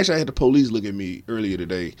 I had the police look at me earlier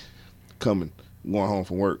today, going home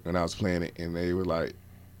from work, and I was playing it, and they were like,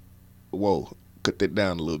 "Whoa, cut that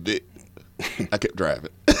down a little bit." I kept driving.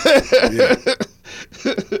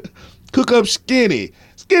 Cook Up Skinny.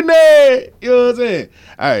 You know what I'm saying?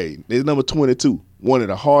 All right, there's number 22. One of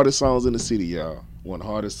the hardest songs in the city, y'all. One of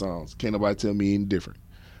the hardest songs. Can't nobody tell me any different.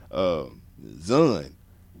 Zun,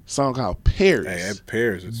 song called Paris. Hey, that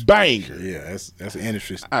Paris is banger. Yeah, that's an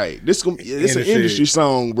industry. All right, this an industry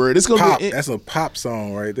song, bro. This gonna be that's a pop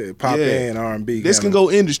song right there. Pop and R&B. This can go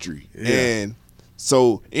industry. Yeah. And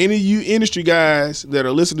so any of you industry guys that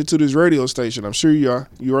are listening to this radio station, I'm sure you are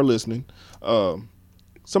listening.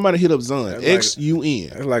 Somebody hit up Zun.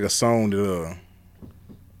 XUN. That's like a song that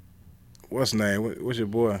what's the name? What's your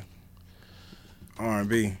boy?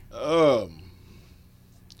 R&B.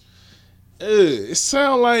 It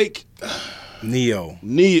sound like Neo.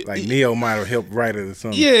 Like Neo might have helped write it or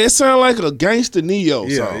something. Yeah, it sound like a gangster Neo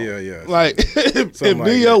song. Yeah. Like if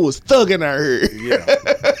Neo was thugging out here. Yeah.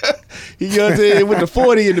 You know what I'm saying? With the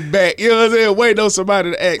 40 in the back. You know what I'm saying? Waiting on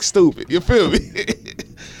somebody to act stupid. You feel me?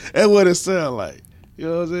 That's what it sound like. You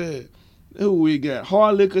know what I'm saying? Who we got?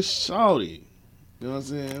 Hard Liquor Shawty. You know what I'm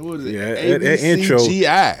saying? What is it? Yeah, that intro. GI.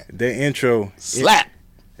 That intro. Slap.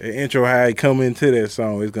 That intro, how it come into that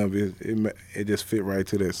song, it's gonna be. It just fit right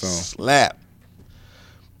to that song. Slap.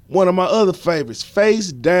 One of my other favorites,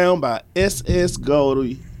 Face Down by SS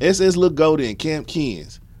Lil Goldie and Camp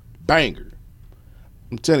Kins. Banger.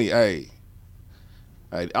 I'm telling you, hey.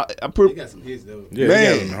 They got some hits though. Yeah,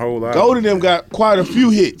 man, a whole lot. Goldie them got quite a few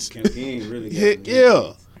hits. Camp Kins really got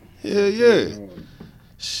Yeah.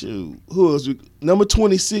 Shoot, who else? Number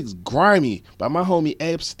 26, Grimy by my homie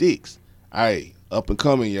Ab Sticks. Hey, up and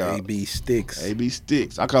coming, y'all. AB Sticks. AB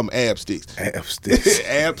Sticks. I call him Ab Sticks. Ab Sticks.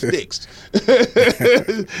 Ab Sticks.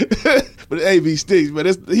 But AB Sticks, but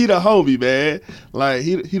he the homie, man. Like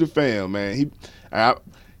he the fam, man.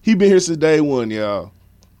 He been here since day one, y'all.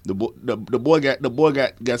 The boy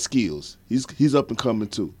got skills. He's up and coming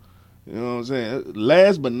too. You know what I'm saying?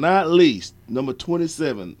 Last but not least, number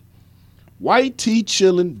 27, White Tee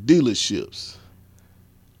Chillin' Dealerships.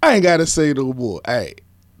 I ain't gotta say no more. Hey,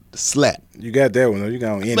 slap. You got that one though. You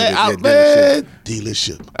got on end man, of that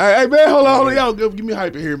dealership. Hey man, hold on, y'all give me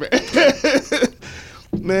hype in here, man.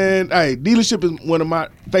 Man, hey, Dealership is one of my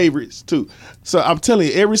favorites too. So I'm telling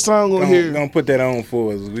you, every song on here. We're gonna put that on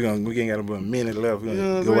for us. We ain't got about a minute left. We're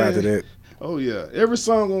gonna go after that. Oh yeah. Every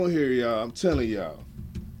song on here, y'all, I'm telling y'all.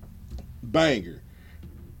 Banger.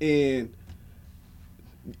 And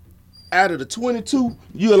out of the 22,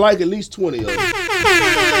 you'll like at least 20 of them. You know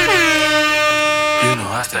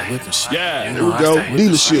I stay whipping shit. Yeah, here we go.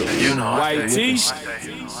 Dealership. You know White Tee.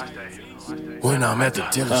 When I'm at the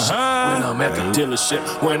dealership. When I'm at the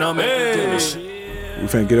dealership. When I'm at the dealership. We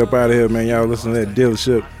finna get up out of here, man. Y'all listen to that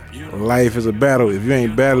Dealership. Life is a battle. If you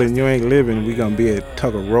ain't battling, you ain't living. We gonna be at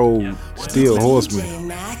Tucker Road, Steel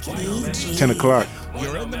Horseman, 10 o'clock.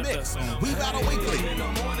 You're in the mix. We battle weekly.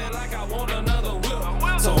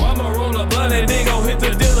 So I'ma roll a blunt and then gon' hit the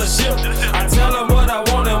dealership. I tell them what I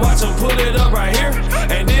want and watch them put it up right here.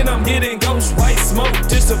 And then I'm getting ghost white smoke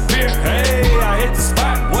disappear.